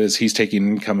part of it is he's taking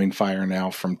incoming fire now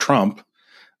from Trump.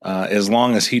 As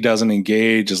long as he doesn't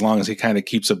engage, as long as he kind of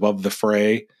keeps above the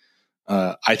fray,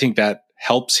 I think that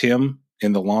helps him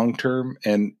in the long term.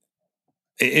 And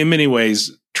in many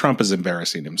ways, Trump is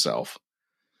embarrassing himself.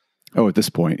 Oh, at this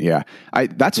point, yeah.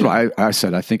 That's what I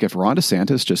said. I think if Ron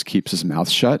DeSantis just keeps his mouth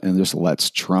shut and just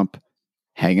lets Trump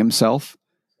hang himself,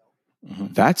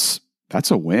 that's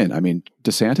a win. I mean,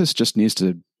 DeSantis just needs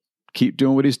to keep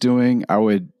doing what he's doing. I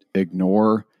would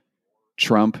ignore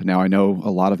Trump. Now, I know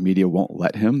a lot of media won't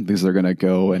let him because they're going to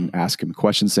go and ask him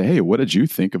questions, say, hey, what did you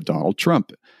think of Donald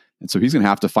Trump? And so he's going to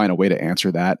have to find a way to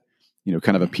answer that,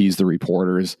 kind of appease the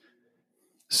reporters.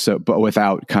 So, but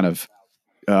without kind of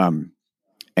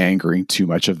angering too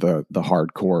much of the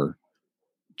hardcore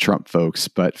Trump folks.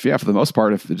 But yeah, for the most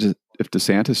part, if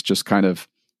DeSantis just kind of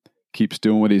keeps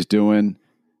doing what he's doing,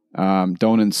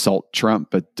 don't insult Trump,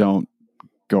 but don't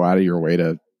go out of your way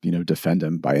to, defend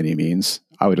him by any means.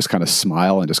 I would just kind of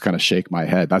smile and just kind of shake my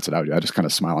head. That's what I would do. I just kind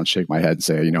of smile and shake my head and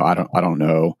say, I don't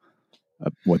know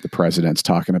what the president's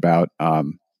talking about,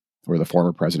 or the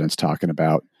former president's talking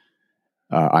about.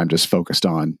 I'm just focused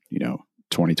on,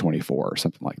 2024 or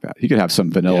something like that. He could have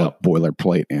some vanilla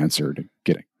boilerplate answer to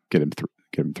get him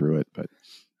through it. But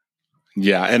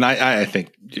yeah. And I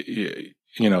think,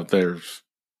 there's,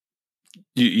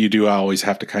 you do always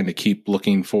have to kind of keep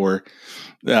looking for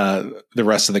the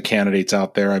rest of the candidates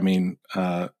out there. I mean,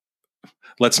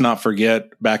 let's not forget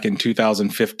back in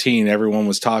 2015, everyone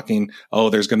was talking,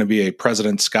 there's going to be a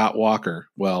President Scott Walker.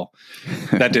 Well,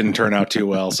 that didn't turn out too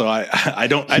well. So I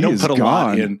don't put a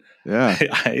lot in. Yeah,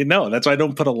 I know. That's why I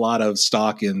don't put a lot of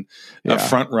stock in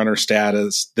front runner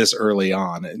status this early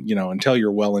on. And, until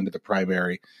you're well into the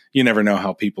primary, you never know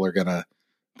how people are going to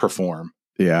perform.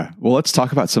 Yeah. Well, let's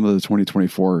talk about some of the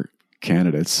 2024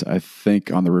 candidates. I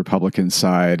think on the Republican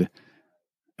side,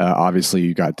 obviously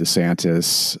you got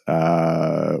DeSantis.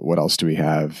 What else do we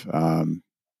have?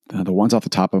 The ones off the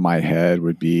top of my head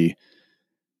would be,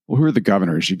 who are the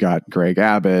governors? You got Greg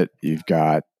Abbott. You've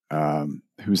got,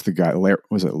 who's the guy?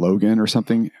 Was it Logan or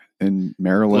something in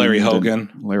Maryland? Larry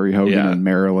Hogan in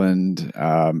Maryland.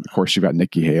 Of course, you got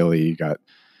Nikki Haley. You got,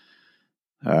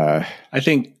 I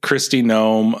think Kristi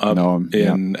Noem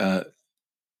in,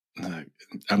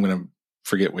 I'm going to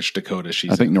forget which Dakota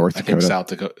she's I think in. North Dakota. I think South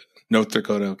Dakota. North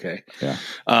Dakota. Okay. Yeah.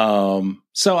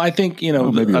 So I think,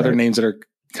 the other names that are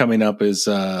coming up is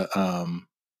Tim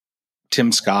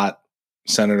Scott,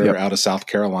 Senator out of South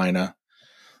Carolina.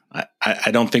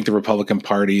 I don't think the Republican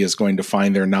Party is going to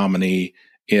find their nominee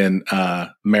in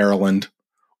Maryland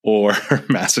or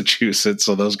Massachusetts.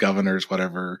 So those governors,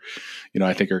 whatever,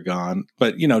 I think are gone.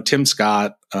 But, Tim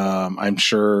Scott, I'm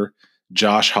sure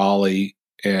Josh Hawley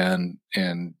and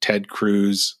Ted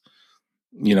Cruz,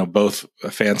 both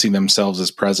fancying themselves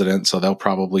as president. So they'll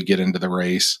probably get into the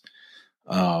race.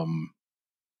 Or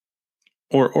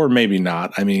maybe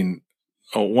not. I mean,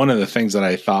 one of the things that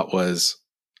I thought was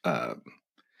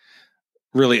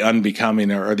really unbecoming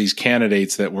are these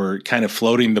candidates that were kind of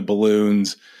floating the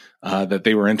balloons that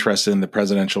they were interested in the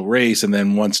presidential race. And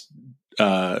then once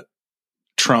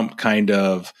Trump kind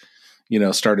of,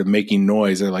 started making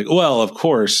noise, they're like, well, of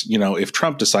course, if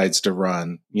Trump decides to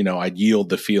run, I'd yield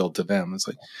the field to them. It's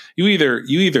like, you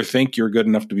either think you're good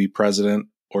enough to be president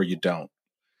or you don't.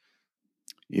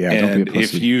 Yeah. And don't be a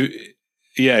pussy.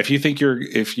 Yeah, if you think you're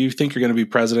going to be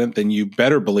president, then you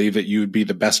better believe that you would be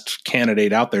the best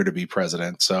candidate out there to be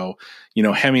president. So,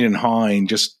 hemming and hawing,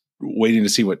 just waiting to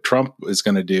see what Trump is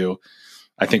going to do,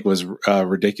 I think was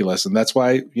ridiculous. And that's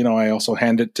why, I also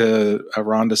hand it to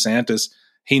Ron DeSantis.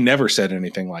 He never said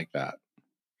anything like that.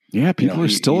 Yeah, people are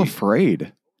still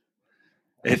afraid.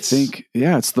 I think,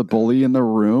 it's the bully in the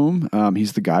room.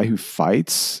 He's the guy who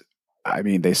fights. I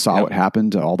mean, they saw what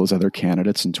happened to all those other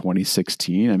candidates in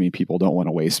 2016. I mean, people don't want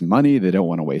to waste money. They don't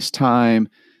want to waste time.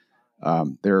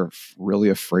 They're really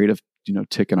afraid of,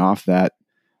 ticking off that.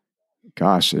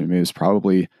 Gosh, I mean, it was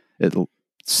probably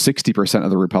 60% of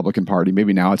the Republican Party.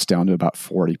 Maybe now it's down to about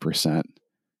 40%.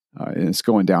 And it's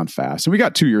going down fast. And we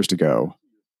got 2 years to go.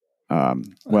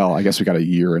 Well, I guess we got a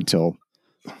year until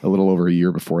a little over a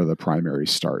year before the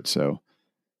primaries start. So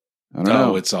I don't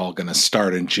know. It's all going to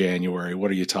start in January.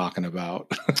 What are you talking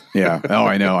about? Yeah. Oh,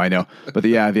 I know. But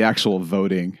the actual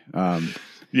voting.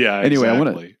 Yeah. Anyway,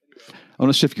 exactly. I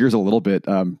want to shift gears a little bit.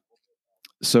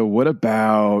 So what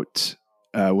about,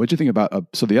 what'd you think about,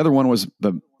 so the other one was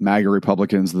the MAGA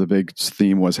Republicans. The big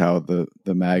theme was how the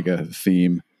MAGA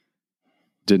theme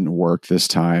didn't work this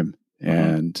time.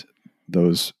 And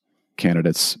those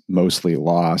candidates mostly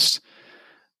lost.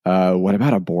 What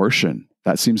about abortion?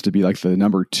 That seems to be like the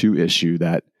number 2 issue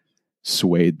that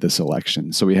swayed this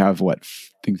election. So we have I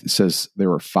think it says there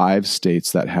were 5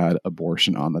 states that had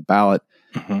abortion on the ballot.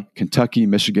 Kentucky,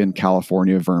 Michigan,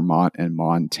 California, Vermont, and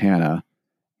Montana.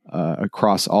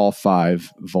 Across all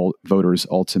 5, voters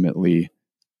ultimately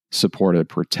supported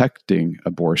protecting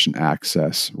abortion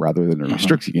access rather than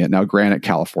restricting it. Now, granted,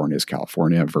 California is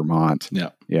California, Vermont.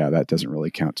 Yeah, that doesn't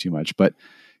really count too much. But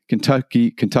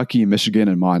Kentucky, Michigan,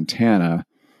 and Montana,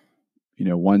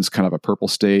 one's kind of a purple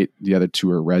state. The other 2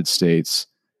 are red states.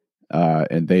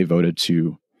 And they voted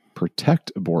to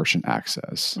protect abortion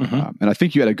access. And I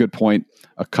think you had a good point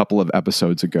a couple of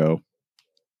episodes ago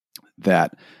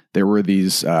that there were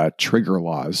these trigger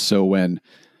laws. So when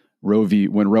Roe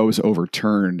was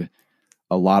overturned,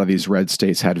 a lot of these red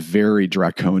states had very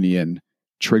draconian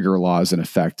trigger laws in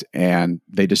effect, and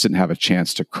they just didn't have a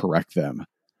chance to correct them.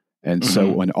 And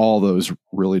so when all those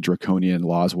really draconian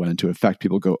laws went into effect,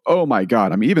 people go, "Oh my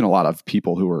God!" I mean, even a lot of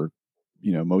people who are,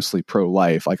 mostly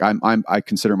pro-life, like I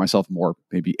consider myself more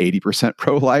maybe 80%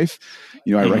 pro-life.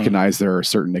 I recognize there are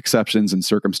certain exceptions and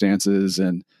circumstances,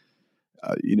 and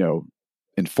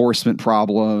enforcement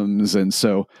problems, and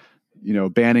so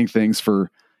banning things for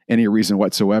any reason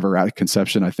whatsoever at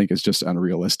conception, I think, is just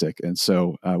unrealistic. And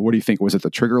so, what do you think? Was it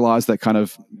the trigger laws that kind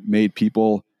of made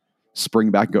people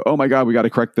spring back and go, "Oh my God, we got to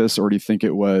correct this"? Or do you think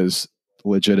it was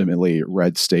legitimately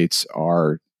red states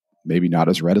are maybe not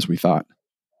as red as we thought?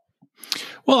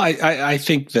 Well, I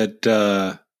think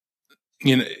that,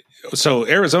 so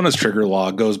Arizona's trigger law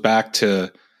goes back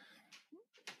to,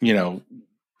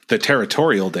 the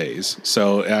territorial days.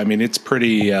 So, I mean, it's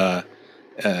pretty, it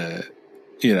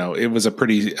was a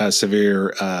pretty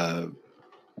severe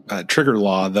trigger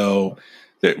law, though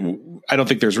I don't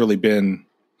think there's really been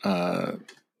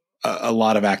a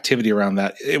lot of activity around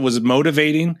that. It was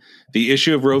motivating. The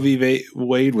issue of Roe v.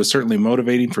 Wade was certainly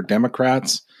motivating for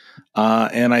Democrats.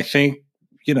 And I think,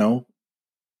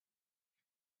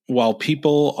 while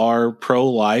people are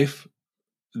pro-life,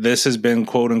 this has been,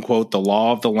 quote unquote, the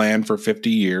law of the land for 50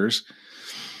 years.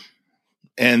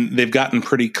 And they've gotten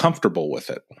pretty comfortable with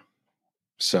it.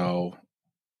 So,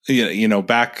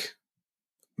 back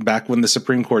when the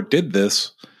Supreme Court did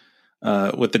this,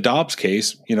 with the Dobbs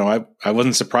case, I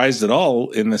wasn't surprised at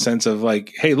all, in the sense of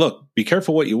like, hey, look, be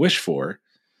careful what you wish for.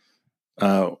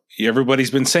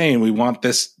 Everybody's been saying we want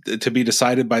this to be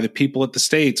decided by the people at the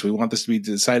states. We want this to be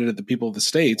decided at the people of the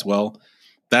states. Well,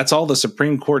 that's all the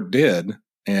Supreme Court did.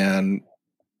 And,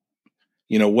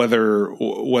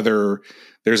 whether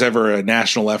there's ever a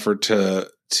national effort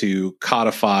to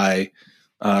codify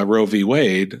Roe v.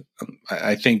 Wade,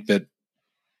 I think that,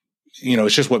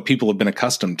 it's just what people have been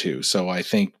accustomed to. So I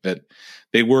think that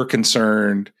they were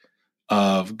concerned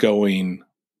of going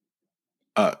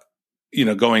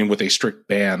with a strict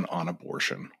ban on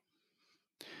abortion.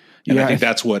 And I think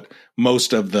that's what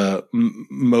most of the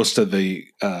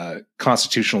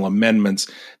constitutional amendments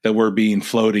that were being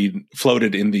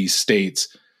floated in these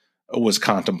states was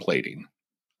contemplating.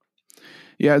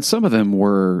 Yeah, and some of them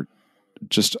were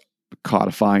just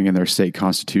codifying in their state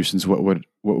constitutions what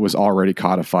was already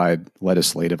codified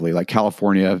legislatively. Like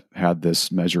California had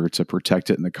this measure to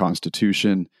protect it in the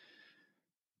Constitution.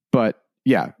 But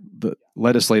yeah,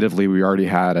 legislatively we already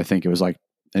had, I think it was like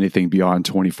anything beyond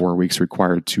 24 weeks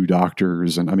required 2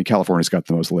 doctors. And I mean, California's got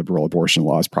the most liberal abortion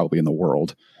laws probably in the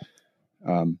world.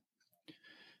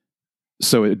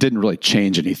 So it didn't really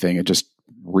change anything. It just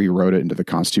rewrote it into the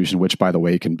Constitution, which, by the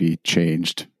way, can be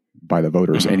changed by the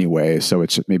voters anyway. So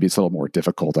maybe it's a little more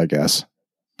difficult, I guess.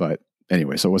 But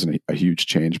anyway, so it wasn't a huge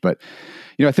change. But,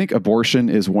 I think abortion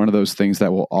is one of those things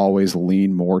that will always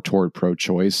lean more toward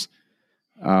pro-choice.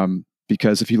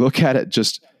 Because if you look at it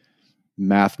just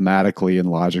mathematically and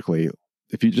logically,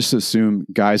 if you just assume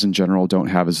guys in general don't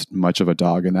have as much of a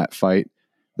dog in that fight,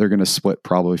 they're going to split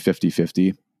probably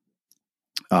 50-50.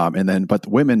 But the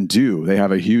women do, they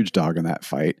have a huge dog in that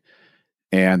fight,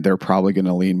 and they're probably going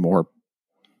to lean more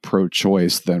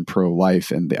pro-choice than pro-life.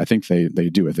 And I think they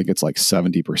do. I think it's like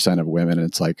 70% of women, and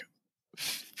it's like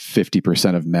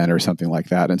 50% of men or something like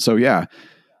that. And so,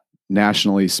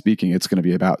 nationally speaking, it's going to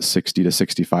be about 60 to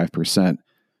 65%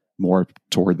 more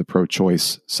toward the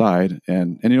pro-choice side.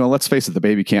 And let's face it, the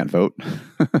baby can't vote.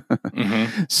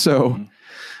 So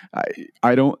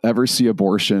I don't ever see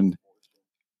abortion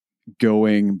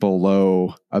going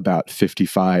below about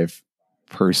 55%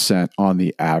 on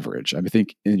the average. I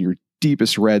think in your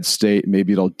deepest red state,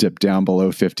 maybe it'll dip down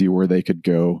below 50 where they could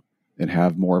go and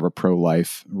have more of a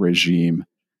pro-life regime.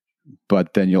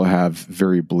 But then you'll have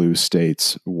very blue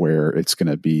states where it's going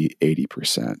to be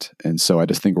 80%. And so I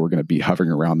just think we're going to be hovering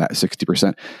around that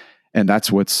 60%. And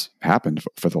that's what's happened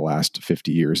for the last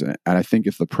 50 years. And I think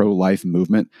if the pro-life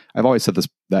movement, I've always said this,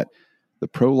 that the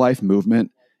pro-life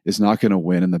movement is not going to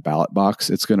win in the ballot box.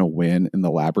 It's going to win in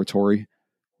the laboratory.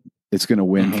 It's going to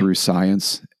win through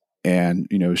science and,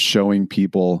 showing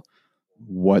people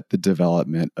what the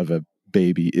development of a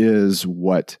baby is,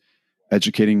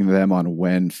 educating them on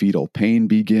when fetal pain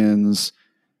begins,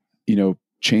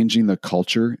 changing the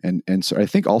culture. And so I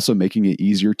think also making it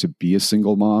easier to be a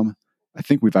single mom. I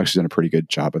think we've actually done a pretty good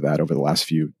job of that over the last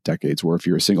few decades, where if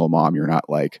you're a single mom, you're not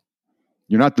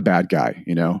the bad guy,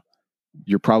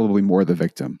 you're probably more the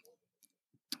victim.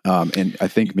 And I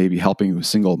think maybe helping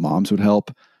single moms would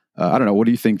help. I don't know. What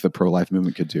do you think the pro-life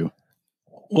movement could do?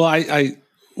 Well,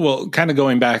 Well, kind of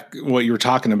going back what you were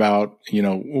talking about,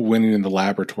 winning in the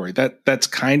laboratory, that's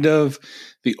kind of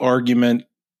the argument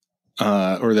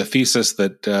or the thesis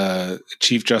that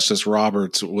Chief Justice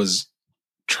Roberts was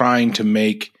trying to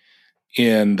make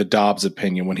in the Dobbs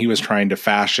opinion when he was trying to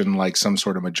fashion like some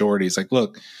sort of majority. He's like,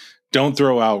 look, don't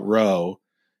throw out Roe.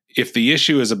 If the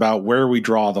issue is about where we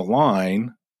draw the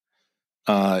line,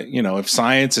 if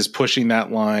science is pushing that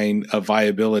line of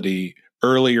viability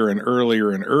earlier and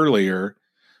earlier and earlier,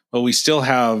 well, we still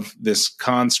have this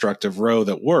construct of Roe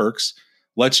that works.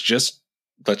 Let's just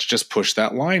push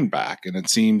that line back. And it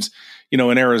seems, in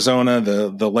Arizona,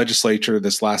 the legislature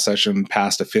this last session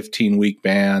passed a 15-week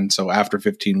ban. So after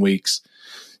 15 weeks,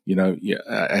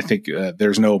 I think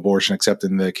there's no abortion except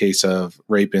in the case of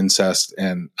rape, incest,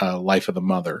 and life of the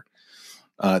mother.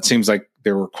 It seems like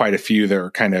there were quite a few that were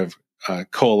kind of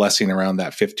coalescing around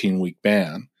that 15-week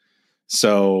ban.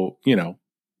 So,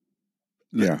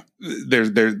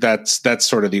 that's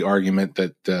sort of the argument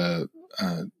that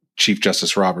Chief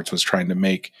Justice Roberts was trying to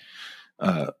make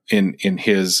in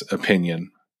his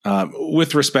opinion.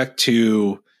 With respect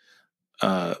to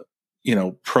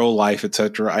pro-life, et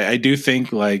cetera, I do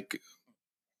think, like,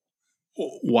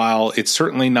 while it's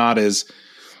certainly not as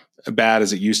bad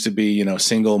as it used to be,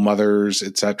 single mothers,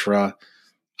 et cetera,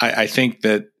 I think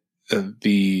that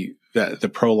the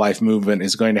pro-life movement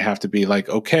is going to have to be like,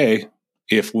 okay,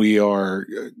 if we are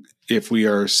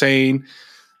saying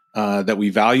that we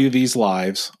value these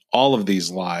lives, all of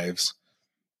these lives,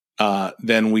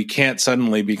 then we can't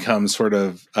suddenly become sort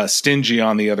of stingy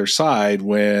on the other side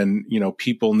when,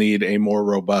 people need a more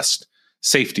robust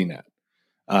safety net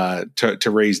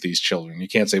to raise these children. You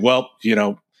can't say, well,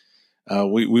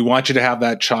 we want you to have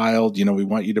that child, we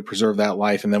want you to preserve that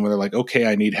life. And then when they're like, okay,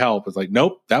 I need help, it's like,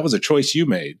 nope, that was a choice you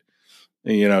made.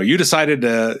 You decided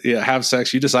to have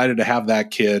sex. You decided to have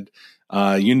that kid.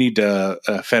 You need to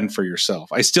fend for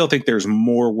yourself. I still think there's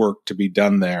more work to be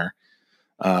done there.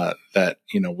 The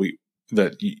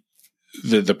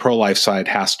pro-life side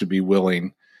has to be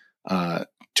willing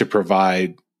to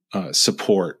provide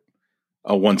support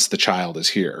once the child is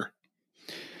here.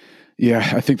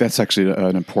 Yeah, I think that's actually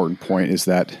an important point. Is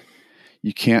that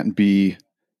you can't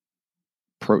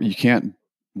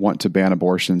want to ban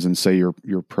abortions and say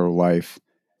you're pro-life,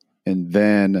 and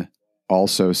then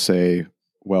also say,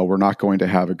 well, we're not going to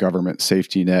have a government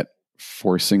safety net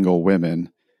for single women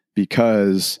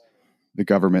because the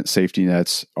government safety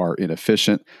nets are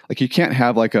inefficient. Like, you can't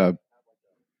have like a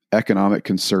economic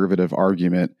conservative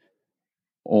argument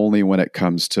only when it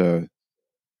comes to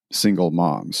single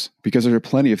moms, because there are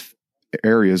plenty of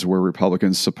areas where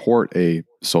Republicans support a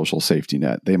social safety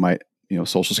net. They might,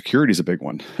 Social Security is a big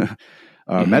one.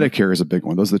 Medicare is a big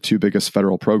one. Those are the two biggest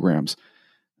federal programs.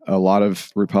 A lot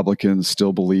of Republicans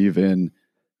still believe in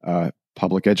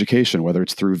public education, whether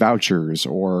it's through vouchers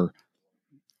or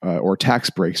tax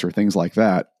breaks or things like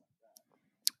that.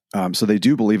 So they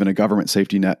do believe in a government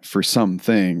safety net for some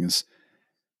things.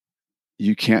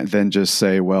 You can't then just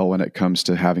say, well, when it comes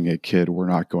to having a kid, we're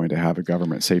not going to have a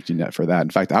government safety net for that.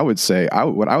 In fact, I would say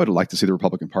what I would like to see the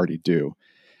Republican Party do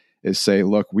is say,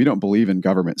 look, we don't believe in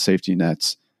government safety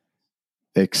nets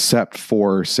except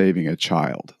for saving a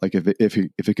child. Like if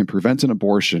it can prevent an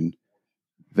abortion,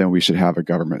 then we should have a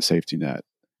government safety net.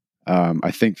 I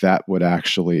think that would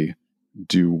actually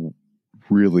do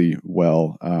really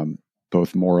well,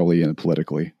 both morally and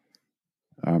politically.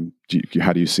 How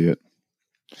do you see it?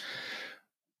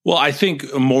 Well, I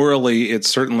think morally, it's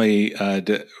certainly, I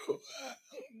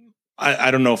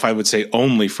don't know if I would say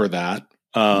only for that,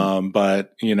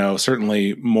 but,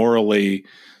 certainly morally,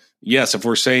 yes, if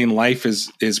we're saying life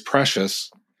is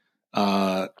precious,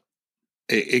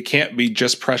 it can't be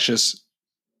just precious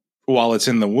while it's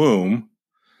in the womb.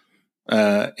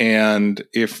 And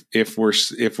if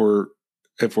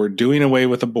we're doing away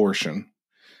with abortion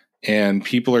and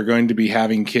people are going to be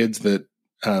having kids that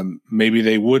maybe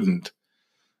they wouldn't,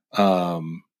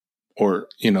 or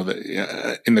in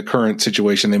the current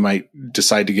situation they might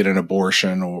decide to get an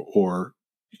abortion or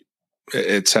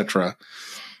etc.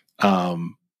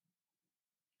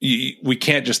 We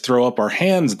can't just throw up our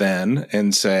hands then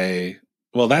and say,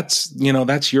 well, that's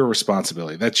your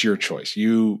responsibility, that's your choice.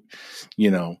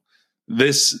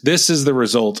 This is the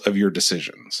result of your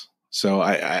decisions. So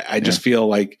I just feel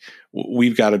like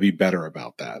we've got to be better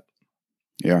about that.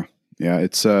 Yeah.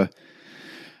 It's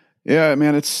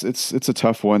man, it's a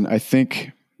tough one, I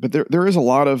think, but there is a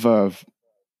lot of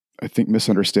I think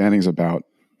misunderstandings about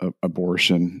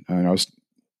abortion. And I was,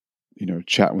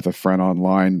 chatting with a friend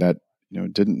online that,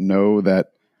 didn't know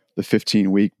that the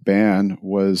 15-week ban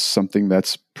was something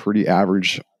that's pretty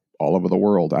average all over the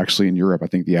world. Actually, in Europe, I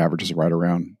think the average is right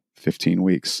around 15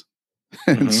 weeks.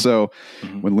 Mm-hmm. And so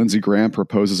when Lindsey Graham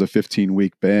proposes a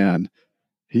 15-week ban,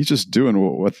 he's just doing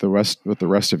what the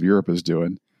rest of Europe is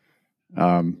doing.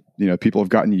 People have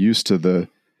gotten used to the,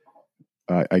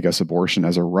 abortion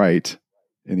as a right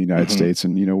in the United States.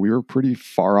 And, we were pretty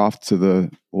far off to the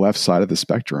left side of the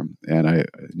spectrum. And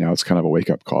now it's kind of a wake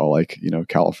up call. Like,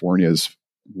 California is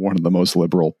one of the most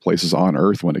liberal places on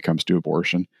earth when it comes to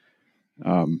abortion.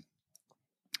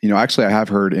 Actually I have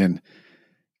heard in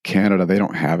Canada, they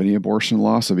don't have any abortion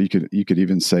law. So you could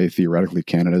even say theoretically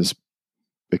Canada's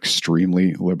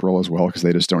extremely liberal as well, because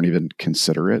they just don't even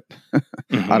consider it. I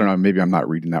don't know. Maybe I'm not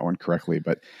reading that one correctly,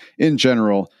 but in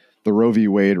general, the Roe v.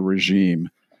 Wade regime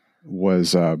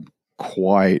was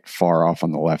quite far off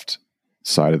on the left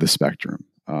side of the spectrum.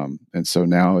 And so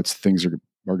now things are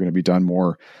going to be done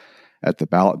more at the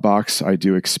ballot box. I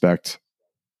do expect,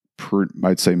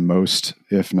 I'd say most,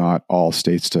 if not all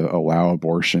states to allow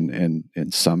abortion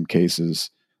in some cases.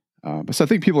 But so I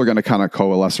think people are going to kind of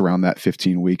coalesce around that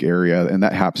 15-week area. And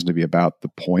that happens to be about the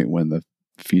point when the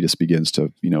fetus begins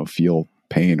to, feel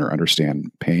pain or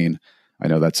understand pain. I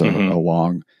know that's a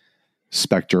long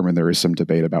spectrum and there is some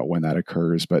debate about when that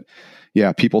occurs, but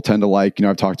yeah, people tend to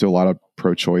I've talked to a lot of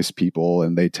pro-choice people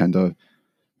and they tend to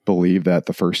believe that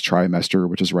the first trimester,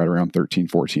 which is right around 13,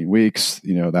 14 weeks,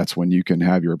 that's when you can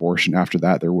have your abortion. After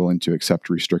that, they're willing to accept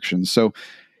restrictions. So,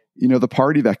 the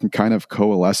party that can kind of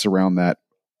coalesce around that,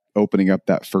 opening up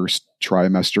that first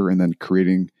trimester and then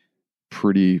creating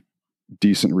pretty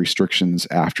decent restrictions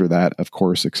after that, of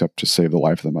course, except to save the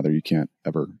life of the mother. You can't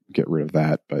ever get rid of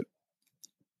that. But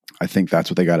I think that's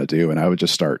what they got to do. And I would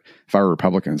just start, if I were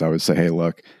Republicans, I would say, hey,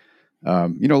 look, a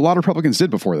lot of Republicans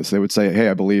did before this. They would say, hey,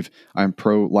 I believe I'm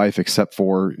pro-life except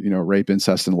for, rape,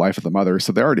 incest, and life of the mother.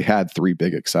 So they already had 3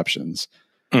 big exceptions.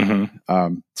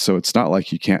 So it's not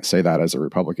like you can't say that as a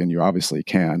Republican. You obviously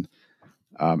can.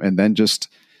 And then just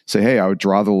say, hey, I would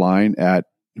draw the line at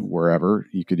wherever.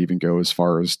 You could even go as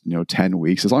far as, 10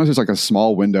 weeks, as long as there's like a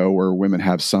small window where women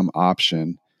have some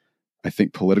option. I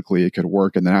think politically it could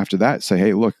work. And then after that, say,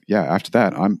 hey, look, after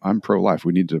that, I'm pro-life.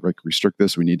 We need to restrict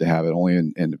this. We need to have it only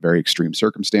in very extreme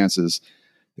circumstances.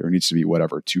 There needs to be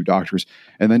 2 doctors.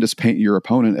 And then just paint your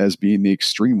opponent as being the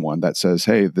extreme one that says,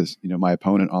 hey, this, my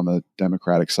opponent on the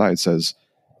Democratic side says,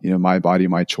 my body,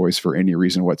 my choice for any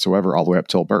reason whatsoever, all the way up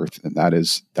till birth. And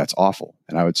that's awful.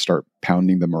 And I would start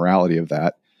pounding the morality of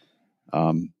that.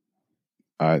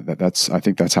 I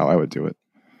think that's how I would do it.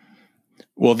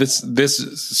 Well, this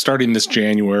starting this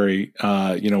January,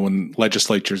 when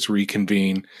legislatures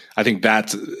reconvene, I think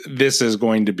this is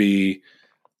going to be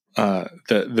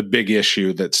the big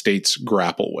issue that states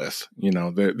grapple with.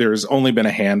 There's only been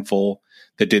a handful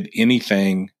that did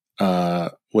anything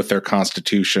with their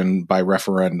constitution by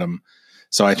referendum.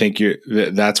 So I think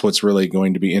that's what's really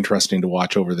going to be interesting to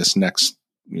watch over this next,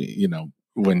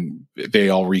 when they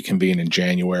all reconvene in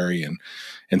January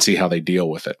and see how they deal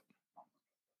with it.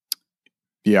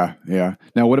 Yeah. Yeah.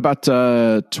 Now, what about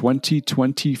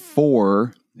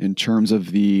 2024 in terms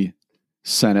of the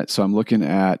Senate? So I'm looking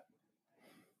at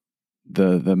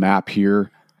the map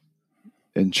here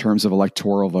in terms of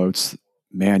electoral votes.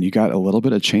 Man, you got a little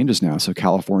bit of changes now. So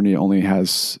California only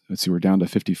has, let's see, we're down to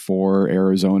 54.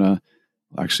 Arizona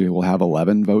actually will have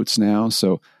 11 votes now.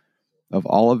 So of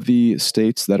all of the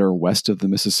states that are west of the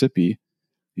Mississippi,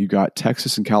 you got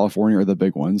Texas and California are the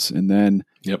big ones. And then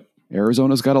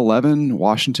Arizona's got 11,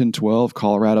 Washington 12,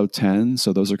 Colorado 10.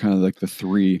 So those are kind of like the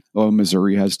three. Oh,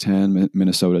 Missouri has 10,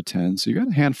 Minnesota 10. So you got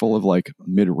a handful of like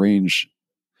mid-range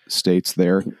states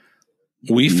there.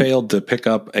 We failed to pick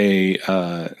up a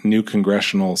new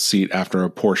congressional seat after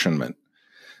apportionment.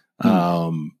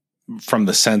 From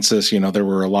the census, there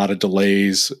were a lot of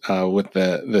delays with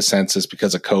the census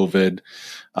because of COVID.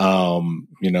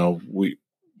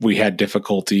 We had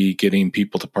difficulty getting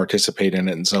people to participate in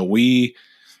it. And so we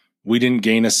didn't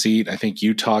gain a seat. I think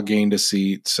Utah gained a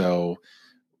seat. So,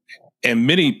 and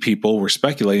many people were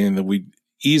speculating that we'd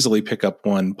easily pick up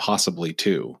one, possibly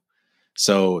two.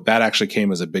 So that actually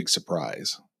came as a big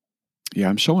surprise. Yeah,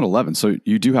 I'm showing 11. So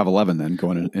you do have 11 then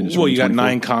going into. Well, you got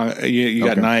nine. You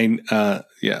got nine.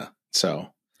 Yeah.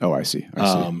 So. Oh, I see.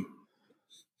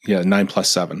 9 plus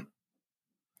 7,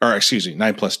 or excuse me,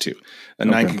 9 plus 2,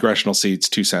 9 congressional seats,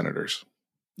 2 senators.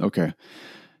 Okay.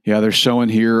 Yeah, they're showing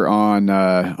here on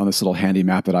this little handy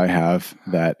map that I have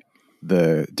that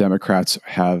the Democrats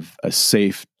have a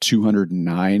safe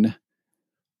 209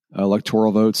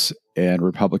 electoral votes, and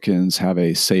Republicans have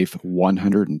a safe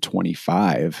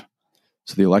 125.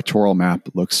 So the electoral map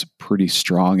looks pretty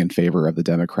strong in favor of the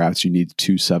Democrats. You need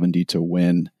 270 to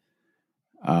win.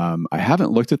 I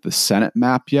haven't looked at the Senate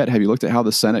map yet. Have you looked at how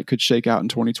the Senate could shake out in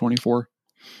 2024?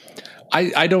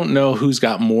 I don't know who's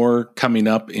got more coming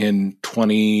up in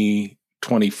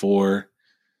 2024.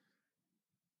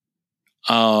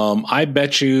 I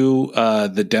bet you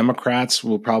the Democrats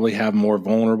will probably have more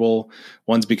vulnerable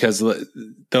ones because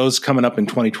those coming up in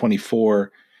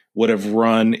 2024 would have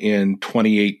run in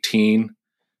 2018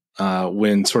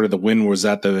 when sort of the wind was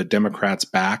at the Democrats'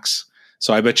 backs.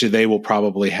 So I bet you they will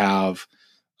probably have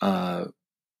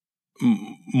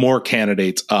more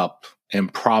candidates up,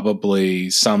 and probably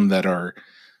some that are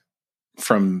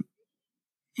from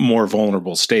more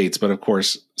vulnerable states. But of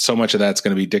course, so much of that's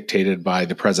going to be dictated by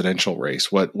the presidential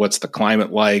race. What's the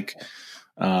climate like?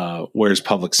 Where's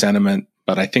public sentiment?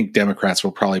 But I think Democrats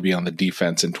will probably be on the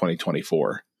defense in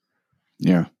 2024.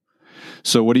 Yeah.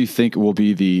 So what do you think will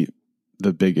be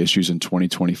the big issues in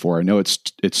 2024? I know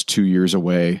it's 2 years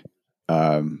away.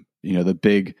 The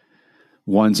big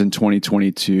ones in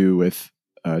 2022 with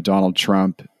Donald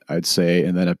Trump, I'd say,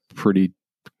 and then a pretty,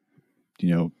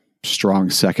 strong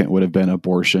second would have been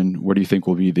abortion. What do you think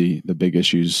will be the big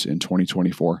issues in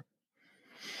 2024?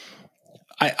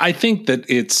 I think that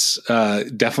it's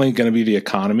definitely going to be the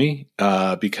economy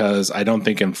because I don't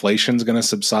think inflation is going to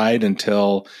subside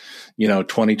until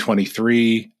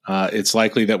 2023. It's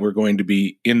likely that we're going to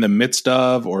be in the midst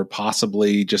of, or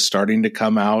possibly just starting to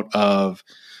come out of,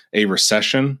 a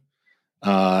recession.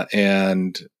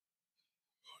 Even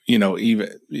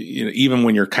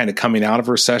when you're kind of coming out of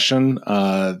recession,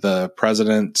 the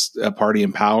president's party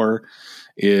in power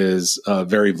is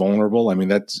very vulnerable. I mean,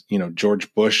 that's, George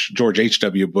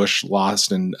H.W. Bush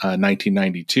lost in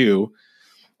 1992.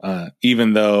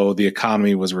 Even though the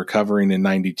economy was recovering in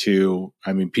 92,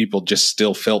 I mean, people just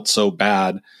still felt so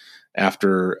bad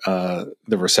after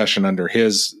the recession under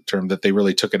his term that they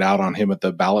really took it out on him at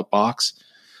the ballot box.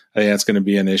 I think that's going to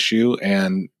be an issue.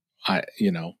 And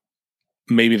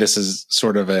maybe this is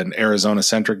sort of an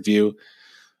Arizona-centric view.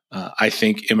 I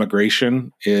think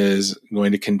immigration is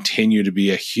going to continue to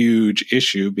be a huge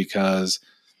issue because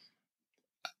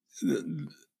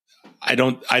I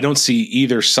don't see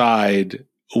either side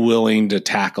willing to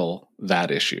tackle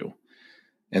that issue.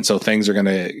 And so things are going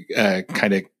to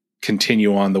kind of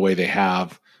continue on the way they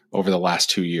have over the last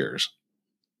 2 years.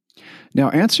 Now,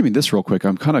 answer me this real quick.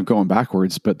 I'm kind of going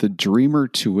backwards, but the Dreamer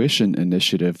Tuition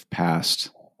Initiative passed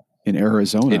in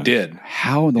Arizona. It did.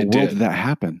 How in the world did that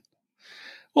happen?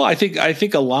 Well, I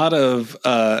think a lot of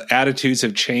attitudes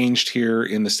have changed here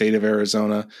in the state of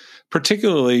Arizona,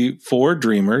 particularly for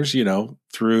Dreamers.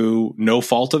 Through no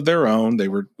fault of their own. They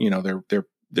were,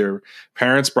 their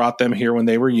parents brought them here when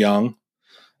they were young.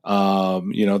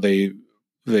 They've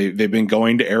been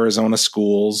going to Arizona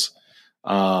schools.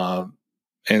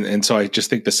 And so I just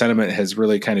think the sentiment has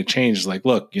really kind of changed. Like,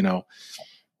 look,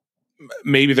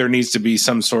 maybe there needs to be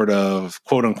some sort of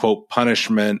quote unquote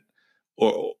punishment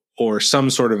or some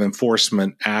sort of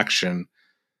enforcement action.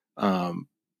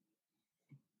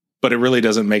 But it really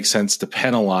doesn't make sense to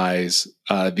penalize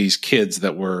these kids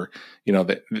that were,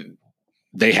 that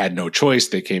they had no choice.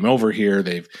 They came over here.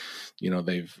 They've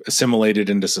assimilated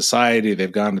into society.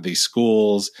 They've gone to these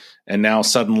schools, and now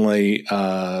suddenly,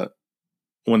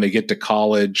 when they get to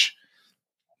college,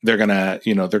 they're gonna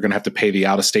have to pay the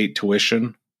out-of-state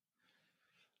tuition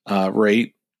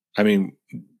rate. I mean,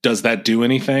 does that do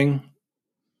anything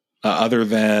other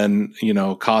than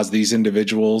cause these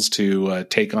individuals to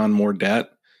take on more debt?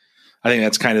 I think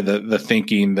that's kind of the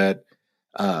thinking that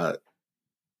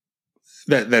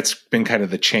that's been kind of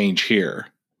the change here.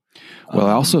 Well,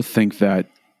 I also think that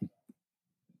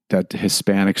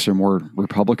Hispanics are more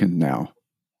Republican now.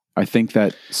 I think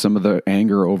that some of the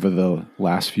anger over the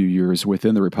last few years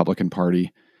within the Republican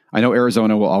Party, I know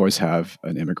Arizona will always have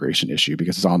an immigration issue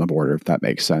because it's on the border, if that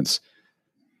makes sense.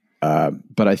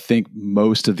 But I think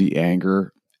most of the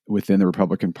anger within the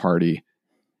Republican Party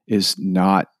is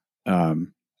not,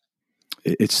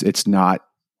 it's not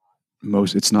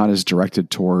as directed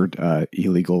toward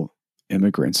illegal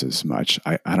immigrants as much.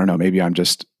 I don't know, maybe I'm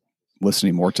just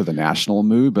listening more to the national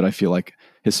mood, but I feel like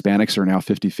Hispanics are now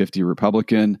 50-50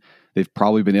 Republican. They've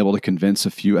probably been able to convince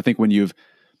a few. I think when you've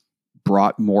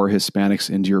brought more Hispanics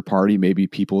into your party, maybe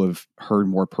people have heard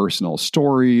more personal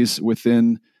stories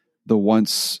within the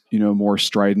once, more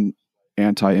strident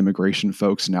anti-immigration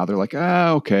folks. Now they're like,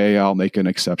 okay, I'll make an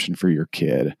exception for your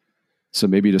kid. So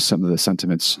maybe just some of the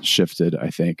sentiments shifted, I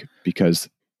think, because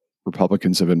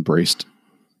Republicans have embraced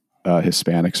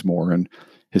Hispanics more, and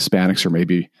Hispanics are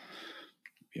maybe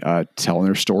telling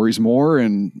their stories more.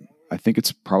 And I think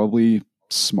it's probably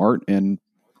smart, and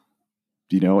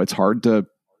it's hard to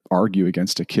argue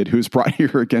against a kid who's brought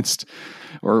here against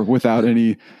or without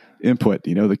any input.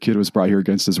 The kid was brought here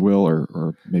against his will,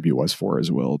 or maybe it was for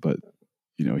his will, but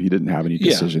he didn't have any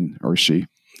decision, or she.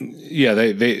 Yeah,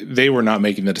 they were not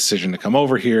making the decision to come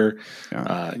over here.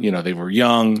 Yeah. They were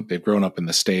young. They've grown up in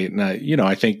the state, and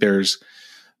I think there's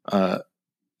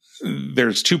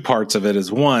two parts of it.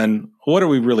 Is one, what are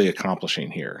we really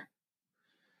accomplishing here?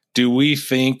 Do we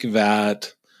think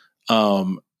that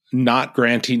not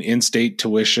granting in-state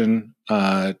tuition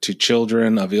to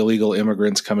children of illegal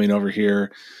immigrants coming over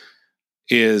here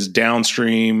is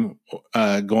downstream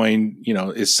going?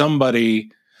 Is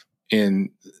somebody in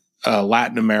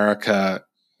Latin America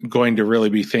going to really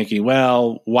be thinking,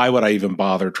 well, why would I even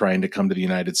bother trying to come to the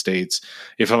United States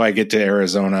if I get to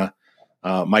Arizona,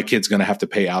 my kid's going to have to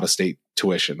pay out-of-state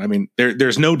tuition? I mean,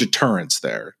 there's no deterrence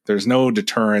there. There's no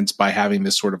deterrence by having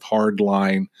this sort of hard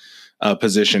line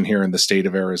position here in the state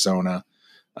of Arizona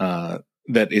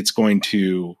that it's going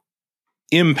to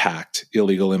impact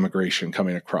illegal immigration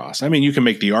coming across. I mean, you can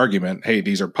make the argument, hey,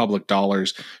 these are public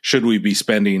dollars. Should we be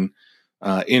spending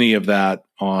any of that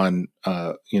on,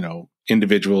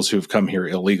 individuals who've come here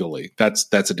illegally? That's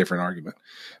a different argument.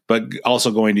 But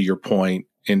also going to your point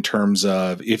in terms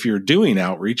of if you're doing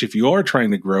outreach, if you are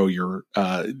trying to grow your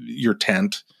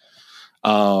tent,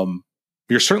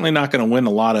 you're certainly not going to win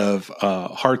a lot of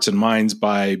hearts and minds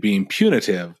by being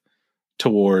punitive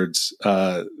towards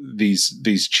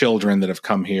these children that have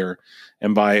come here,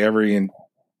 and by every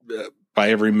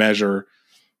measure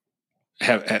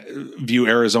view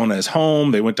Arizona as home.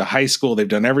 They went to high school. They've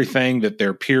done everything that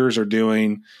their peers are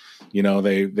doing.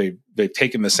 They've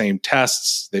taken the same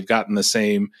tests. They've gotten the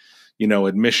same,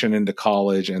 admission into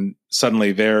college, and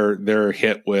suddenly they're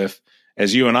hit with,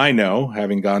 as you and I know,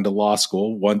 having gone to law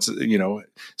school once,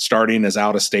 starting as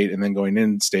out of state and then going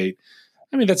in state.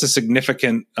 I mean, that's a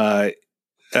significant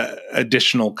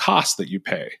additional cost that you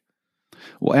pay.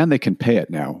 Well, and they can pay it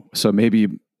now. So maybe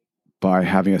by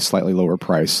having a slightly lower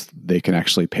price, they can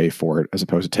actually pay for it as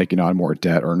opposed to taking on more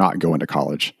debt or not going to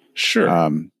college.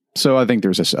 Sure. So I think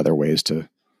there's just other ways to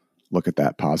look at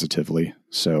that positively.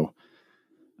 So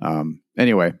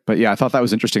anyway, but yeah, I thought that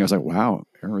was interesting. I was like, wow,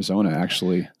 Arizona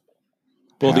actually.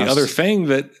 Well, the other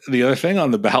thing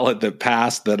on the ballot that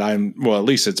passed that at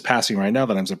least it's passing right now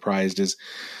that I'm surprised is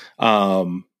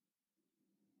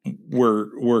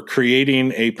we're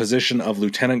creating a position of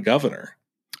lieutenant governor.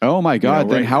 Oh my God!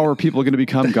 Then how are people going to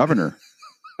become governor?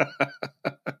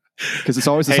 Because it's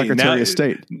always the Secretary of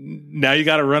State. Now you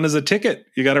got to run as a ticket.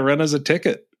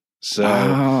 So,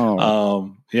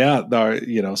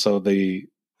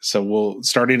 so we'll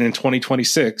starting in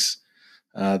 2026,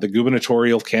 the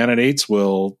gubernatorial candidates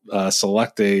will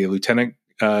select a lieutenant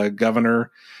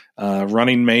governor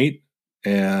running mate,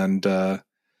 and I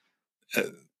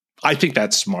think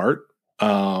that's smart.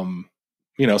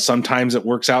 Sometimes it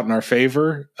works out in our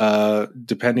favor,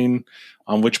 depending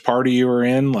on which party you were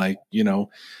in. Like,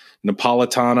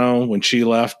 Napolitano, when she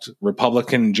left,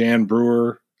 Republican Jan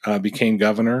Brewer became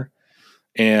governor.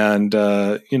 And,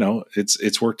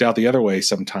 it's worked out the other way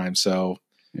sometimes. So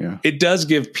yeah, it does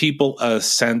give people a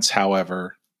sense,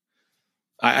 however,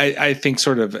 I think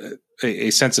sort of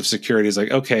a sense of security is like,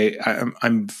 okay,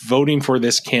 I'm voting for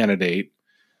this candidate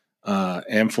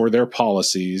and for their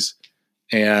policies,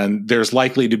 and there's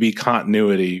likely to be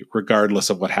continuity regardless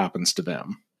of what happens to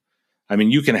them. I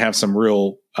mean, you can have some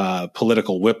real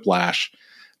political whiplash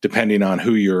depending on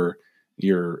who your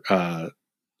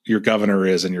governor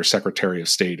is and your secretary of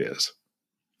state is.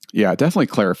 Yeah, it definitely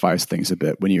clarifies things a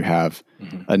bit when you have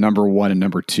a number one and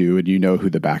number two, and you know who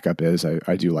the backup is.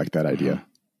 I do like that idea.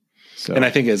 So. And I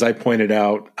think, as I pointed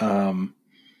out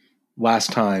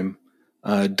last time,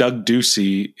 Doug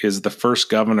Ducey is the first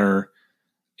governor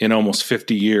in almost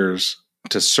 50 years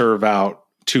to serve out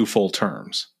 2 full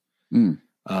terms. Since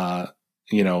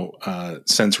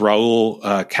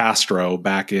Raul Castro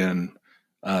back in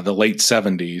the late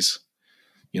 70s,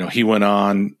 he went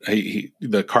on,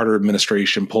 the Carter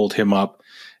administration pulled him up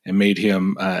and made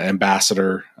him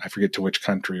ambassador, I forget to which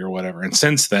country or whatever. And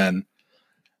since then,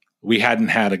 we hadn't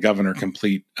had a governor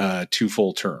complete 2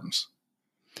 full terms.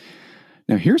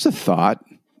 Now, here's a thought.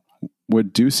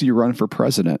 Would Ducey run for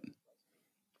president?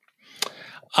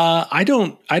 I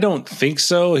don't think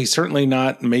so. He's certainly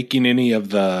not making any of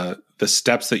the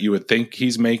steps that you would think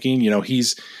he's making.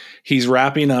 He's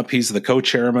wrapping up. He's the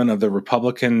co-chairman of the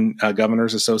Republican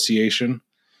Governors Association.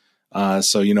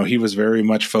 So he was very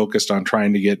much focused on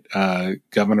trying to get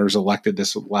governors elected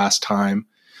this last time.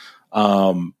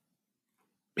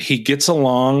 He gets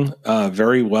along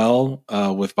very well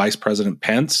with Vice President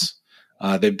Pence.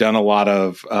 They've done a lot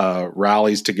of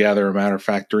rallies together. As a matter of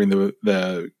fact, during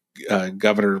the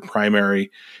governor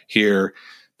primary here,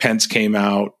 Pence came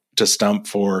out to stump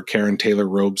for Karen Taylor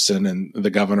Robeson, and the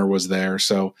governor was there.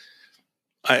 So,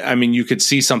 I mean, you could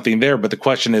see something there, but the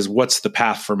question is, what's the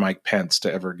path for Mike Pence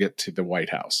to ever get to the White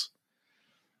House?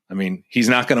 I mean, he's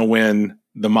not going to win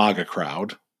the MAGA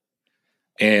crowd.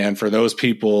 And for those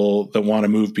people that want to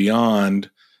move beyond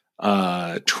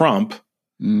Trump,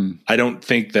 I don't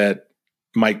think that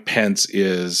Mike Pence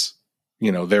is,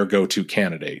 their go-to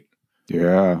candidate.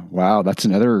 Yeah. Wow. That's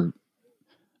another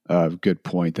good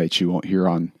point that you won't hear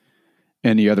on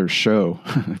any other show.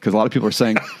 Because a lot of people are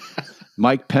saying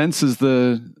Mike Pence is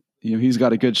he's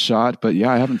got a good shot. But yeah,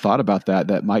 I haven't thought about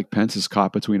that Mike Pence is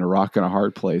caught between a rock and a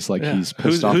hard place. Like he's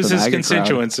pissed off the MAGA crowd. Who's his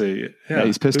constituency? Yeah,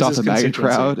 he's pissed off the MAGA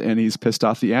crowd, and he's pissed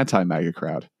off the anti-MAGA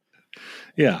crowd.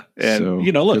 Yeah. And,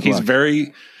 look,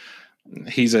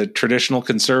 he's a traditional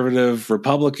conservative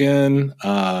Republican.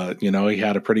 He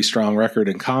had a pretty strong record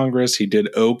in Congress. He did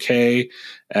okay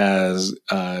as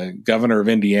governor of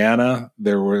Indiana.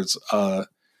 There was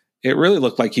it really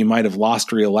looked like he might have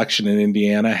lost re-election in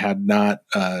Indiana had not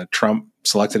Trump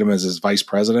selected him as his vice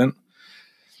president.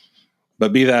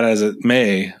 But be that as it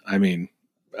may, I mean,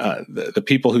 the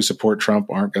people who support Trump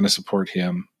aren't going to support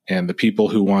him, and the people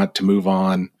who want to move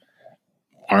on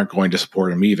aren't going to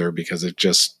support him either, because it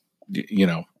just,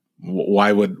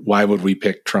 why would we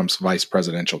pick Trump's vice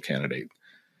presidential candidate?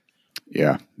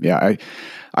 Yeah.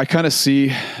 I kind of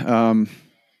see, we'll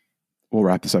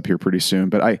wrap this up here pretty soon,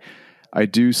 but I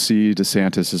do see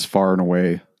DeSantis as far and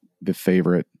away the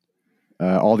favorite.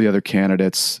 All the other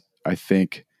candidates, I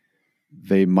think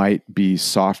they might be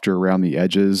softer around the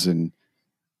edges,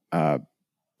 but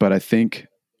I think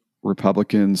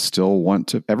Republicans still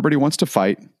everybody wants to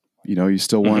fight. You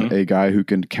still want a guy who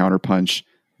can counterpunch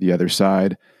the other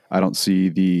side. I don't see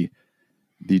the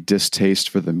distaste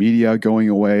for the media going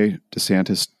away.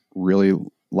 DeSantis really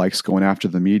likes going after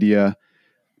the media.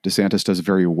 DeSantis does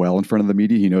very well in front of the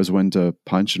media. He knows when to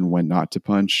punch and when not to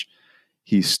punch.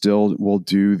 He still will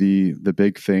do the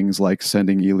big things like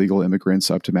sending illegal immigrants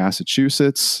up to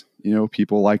Massachusetts,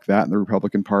 people like that in the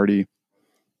Republican Party.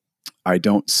 I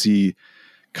don't see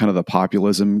kind of the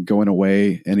populism going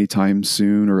away anytime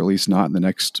soon, or at least not in the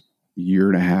next year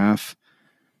and a half.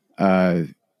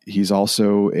 He's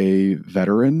also a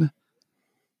veteran,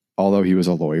 although he was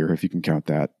a lawyer, if you can count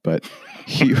that. But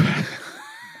he,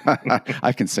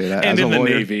 I can say that. And as in a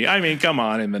lawyer. The Navy. I mean, come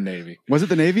on, in the Navy. Was it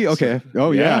the Navy? Okay.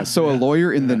 Oh, yeah. So a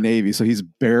lawyer in the Navy. So he's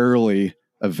barely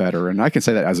a veteran. I can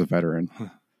say that as a veteran.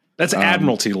 That's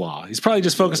admiralty law. He's probably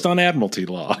just focused on admiralty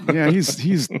law. Yeah,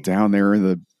 he's down there in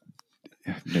the.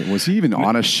 Was he even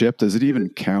on a ship? Does it even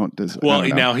count?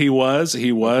 Now he was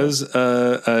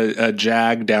a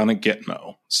JAG down at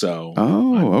Gitmo. So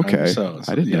okay.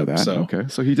 I didn't know that. Okay,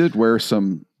 so he did wear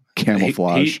some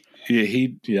camouflage.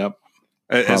 Yep.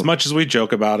 As much as we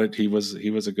joke about it, he was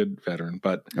a good veteran.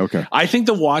 But okay, I think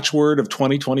the watchword of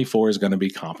 2024 is going to be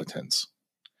competence.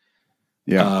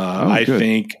 Yeah, I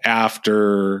think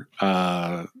after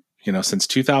since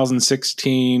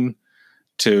 2016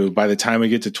 to by the time we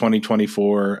get to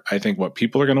 2024, I think what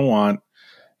people are going to want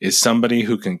is somebody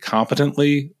who can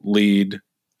competently lead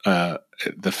the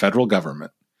federal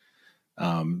government.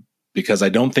 Because I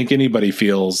don't think anybody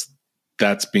feels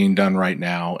that's being done right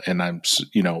now. And I'm,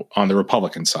 on the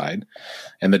Republican side,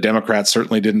 and the Democrats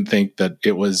certainly didn't think that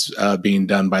it was being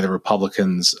done by the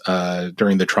Republicans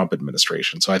during the Trump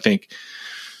administration. So I think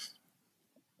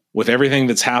with everything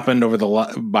that's happened by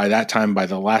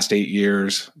the last 8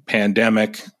 years,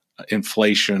 pandemic,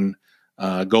 inflation,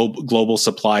 global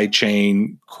supply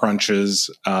chain crunches,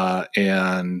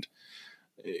 and,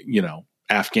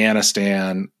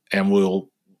 Afghanistan, and we'll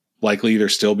likely either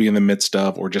still be in the midst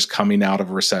of or just coming out of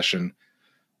a recession,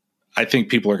 I think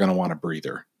people are going to want a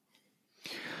breather.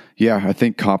 Yeah, I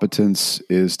think competence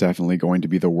is definitely going to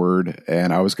be the word.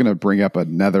 And I was going to bring up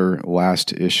another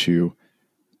last issue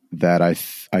that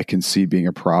I can see being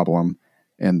a problem,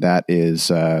 and that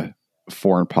is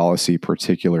foreign policy,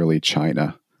 particularly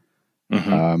China.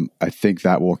 Mm-hmm. I think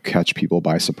that will catch people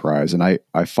by surprise. And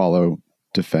I follow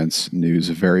defense news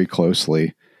very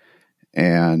closely,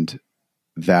 and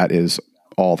that is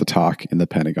all the talk in the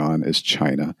Pentagon is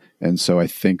China. And so I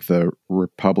think the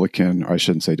Republican, I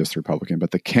shouldn't say just the Republican,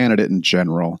 but the candidate in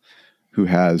general who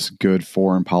has good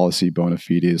foreign policy bona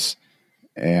fides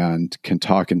and can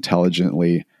talk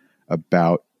intelligently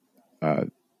about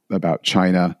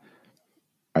China,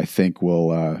 I think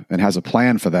will, and has a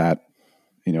plan for that,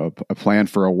 a plan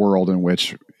for a world in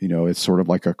which, it's sort of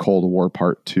like a Cold War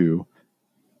Part 2.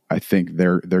 I think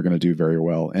they're going to do very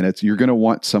well. And you're going to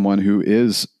want someone who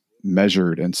is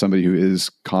measured and somebody who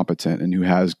is competent and who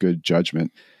has good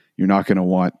judgment. You're not going to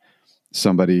want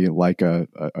somebody like a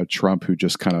Trump who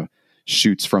just kind of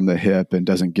shoots from the hip and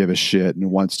doesn't give a shit and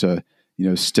wants to,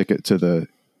 stick it to the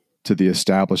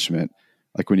establishment.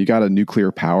 Like when you got a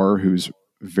nuclear power who's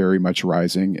very much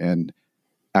rising and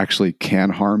actually can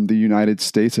harm the United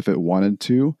States if it wanted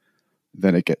to,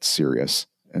 then it gets serious.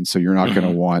 And so you're not going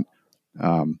to want,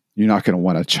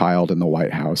 a child in the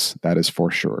White House. That is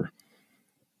for sure.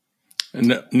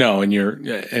 No,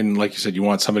 and like you said, you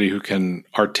want somebody who can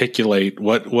articulate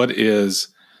what is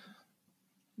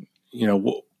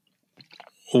the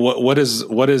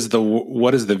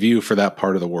view for that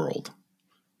part of the world.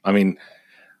 I mean,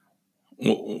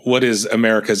 what is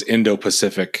America's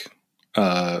Indo-Pacific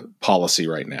policy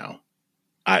right now?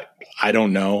 I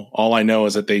don't know. All I know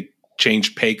is that they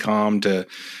changed PACOM to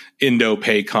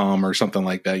Indo-PACOM or something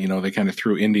like that. They kind of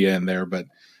threw India in there, but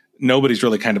nobody's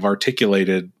really kind of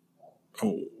articulated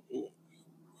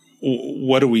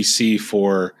what do we see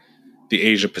for the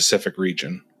Asia-Pacific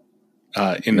region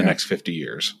in the next 50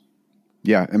 years.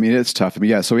 Yeah, I mean, it's tough.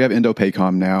 So we have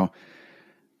Indo-PACOM now.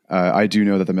 I do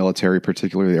know that the military,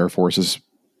 particularly the Air Force, is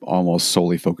almost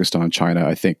solely focused on China.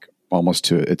 I think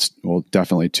almost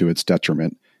definitely to its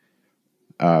detriment.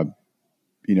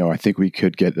 I think we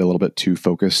could get a little bit too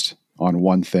focused on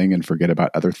one thing and forget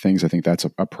about other things. I think that's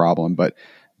a problem, but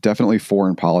definitely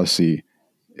foreign policy,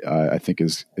 I think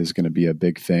is going to be a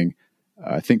big thing.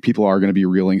 I think people are going to be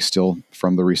reeling still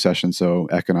from the recession. So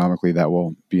economically that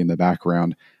will be in the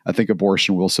background. I think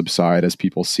abortion will subside as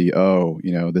people see,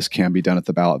 this can be done at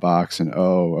the ballot box, and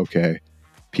okay,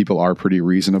 people are pretty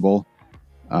reasonable.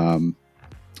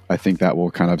 I think that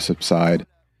will kind of subside.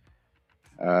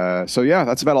 So yeah,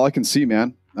 that's about all I can see,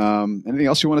 man. Anything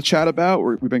else you want to chat about?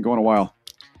 We've been going a while.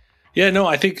 Yeah, no,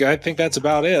 I think that's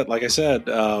about it. Like I said,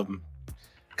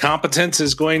 competence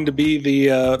is going to be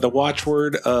the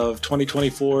watchword of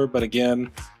 2024. But again,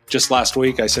 just last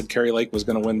week I said Kerry Lake was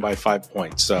going to win by 5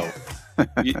 points. So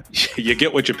you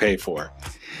get what you pay for.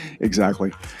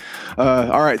 Exactly.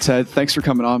 All right, Ted, thanks for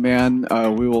coming on, man.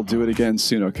 We will do it again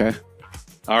soon. Okay.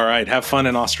 All right. Have fun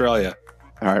in Australia.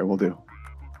 All right, we'll do.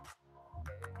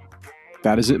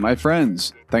 That is it, my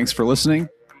friends. Thanks for listening.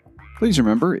 Please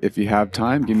remember, if you have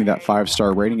time, give me that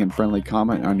 5-star rating and friendly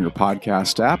comment on your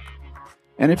podcast app.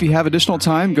 And if you have additional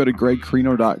time, go to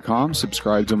gregcarino.com,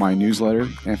 subscribe to my newsletter.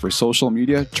 And for social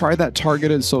media, try that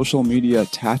targeted social media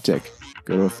tactic.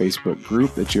 Go to a Facebook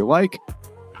group that you like,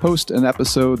 post an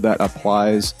episode that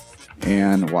applies,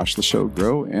 and watch the show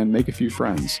grow and make a few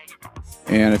friends.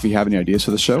 And if you have any ideas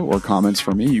for the show or comments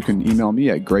for me, you can email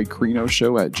me at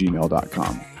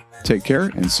gregcarinoshow@gmail.com. Take care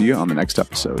and see you on the next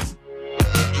episode.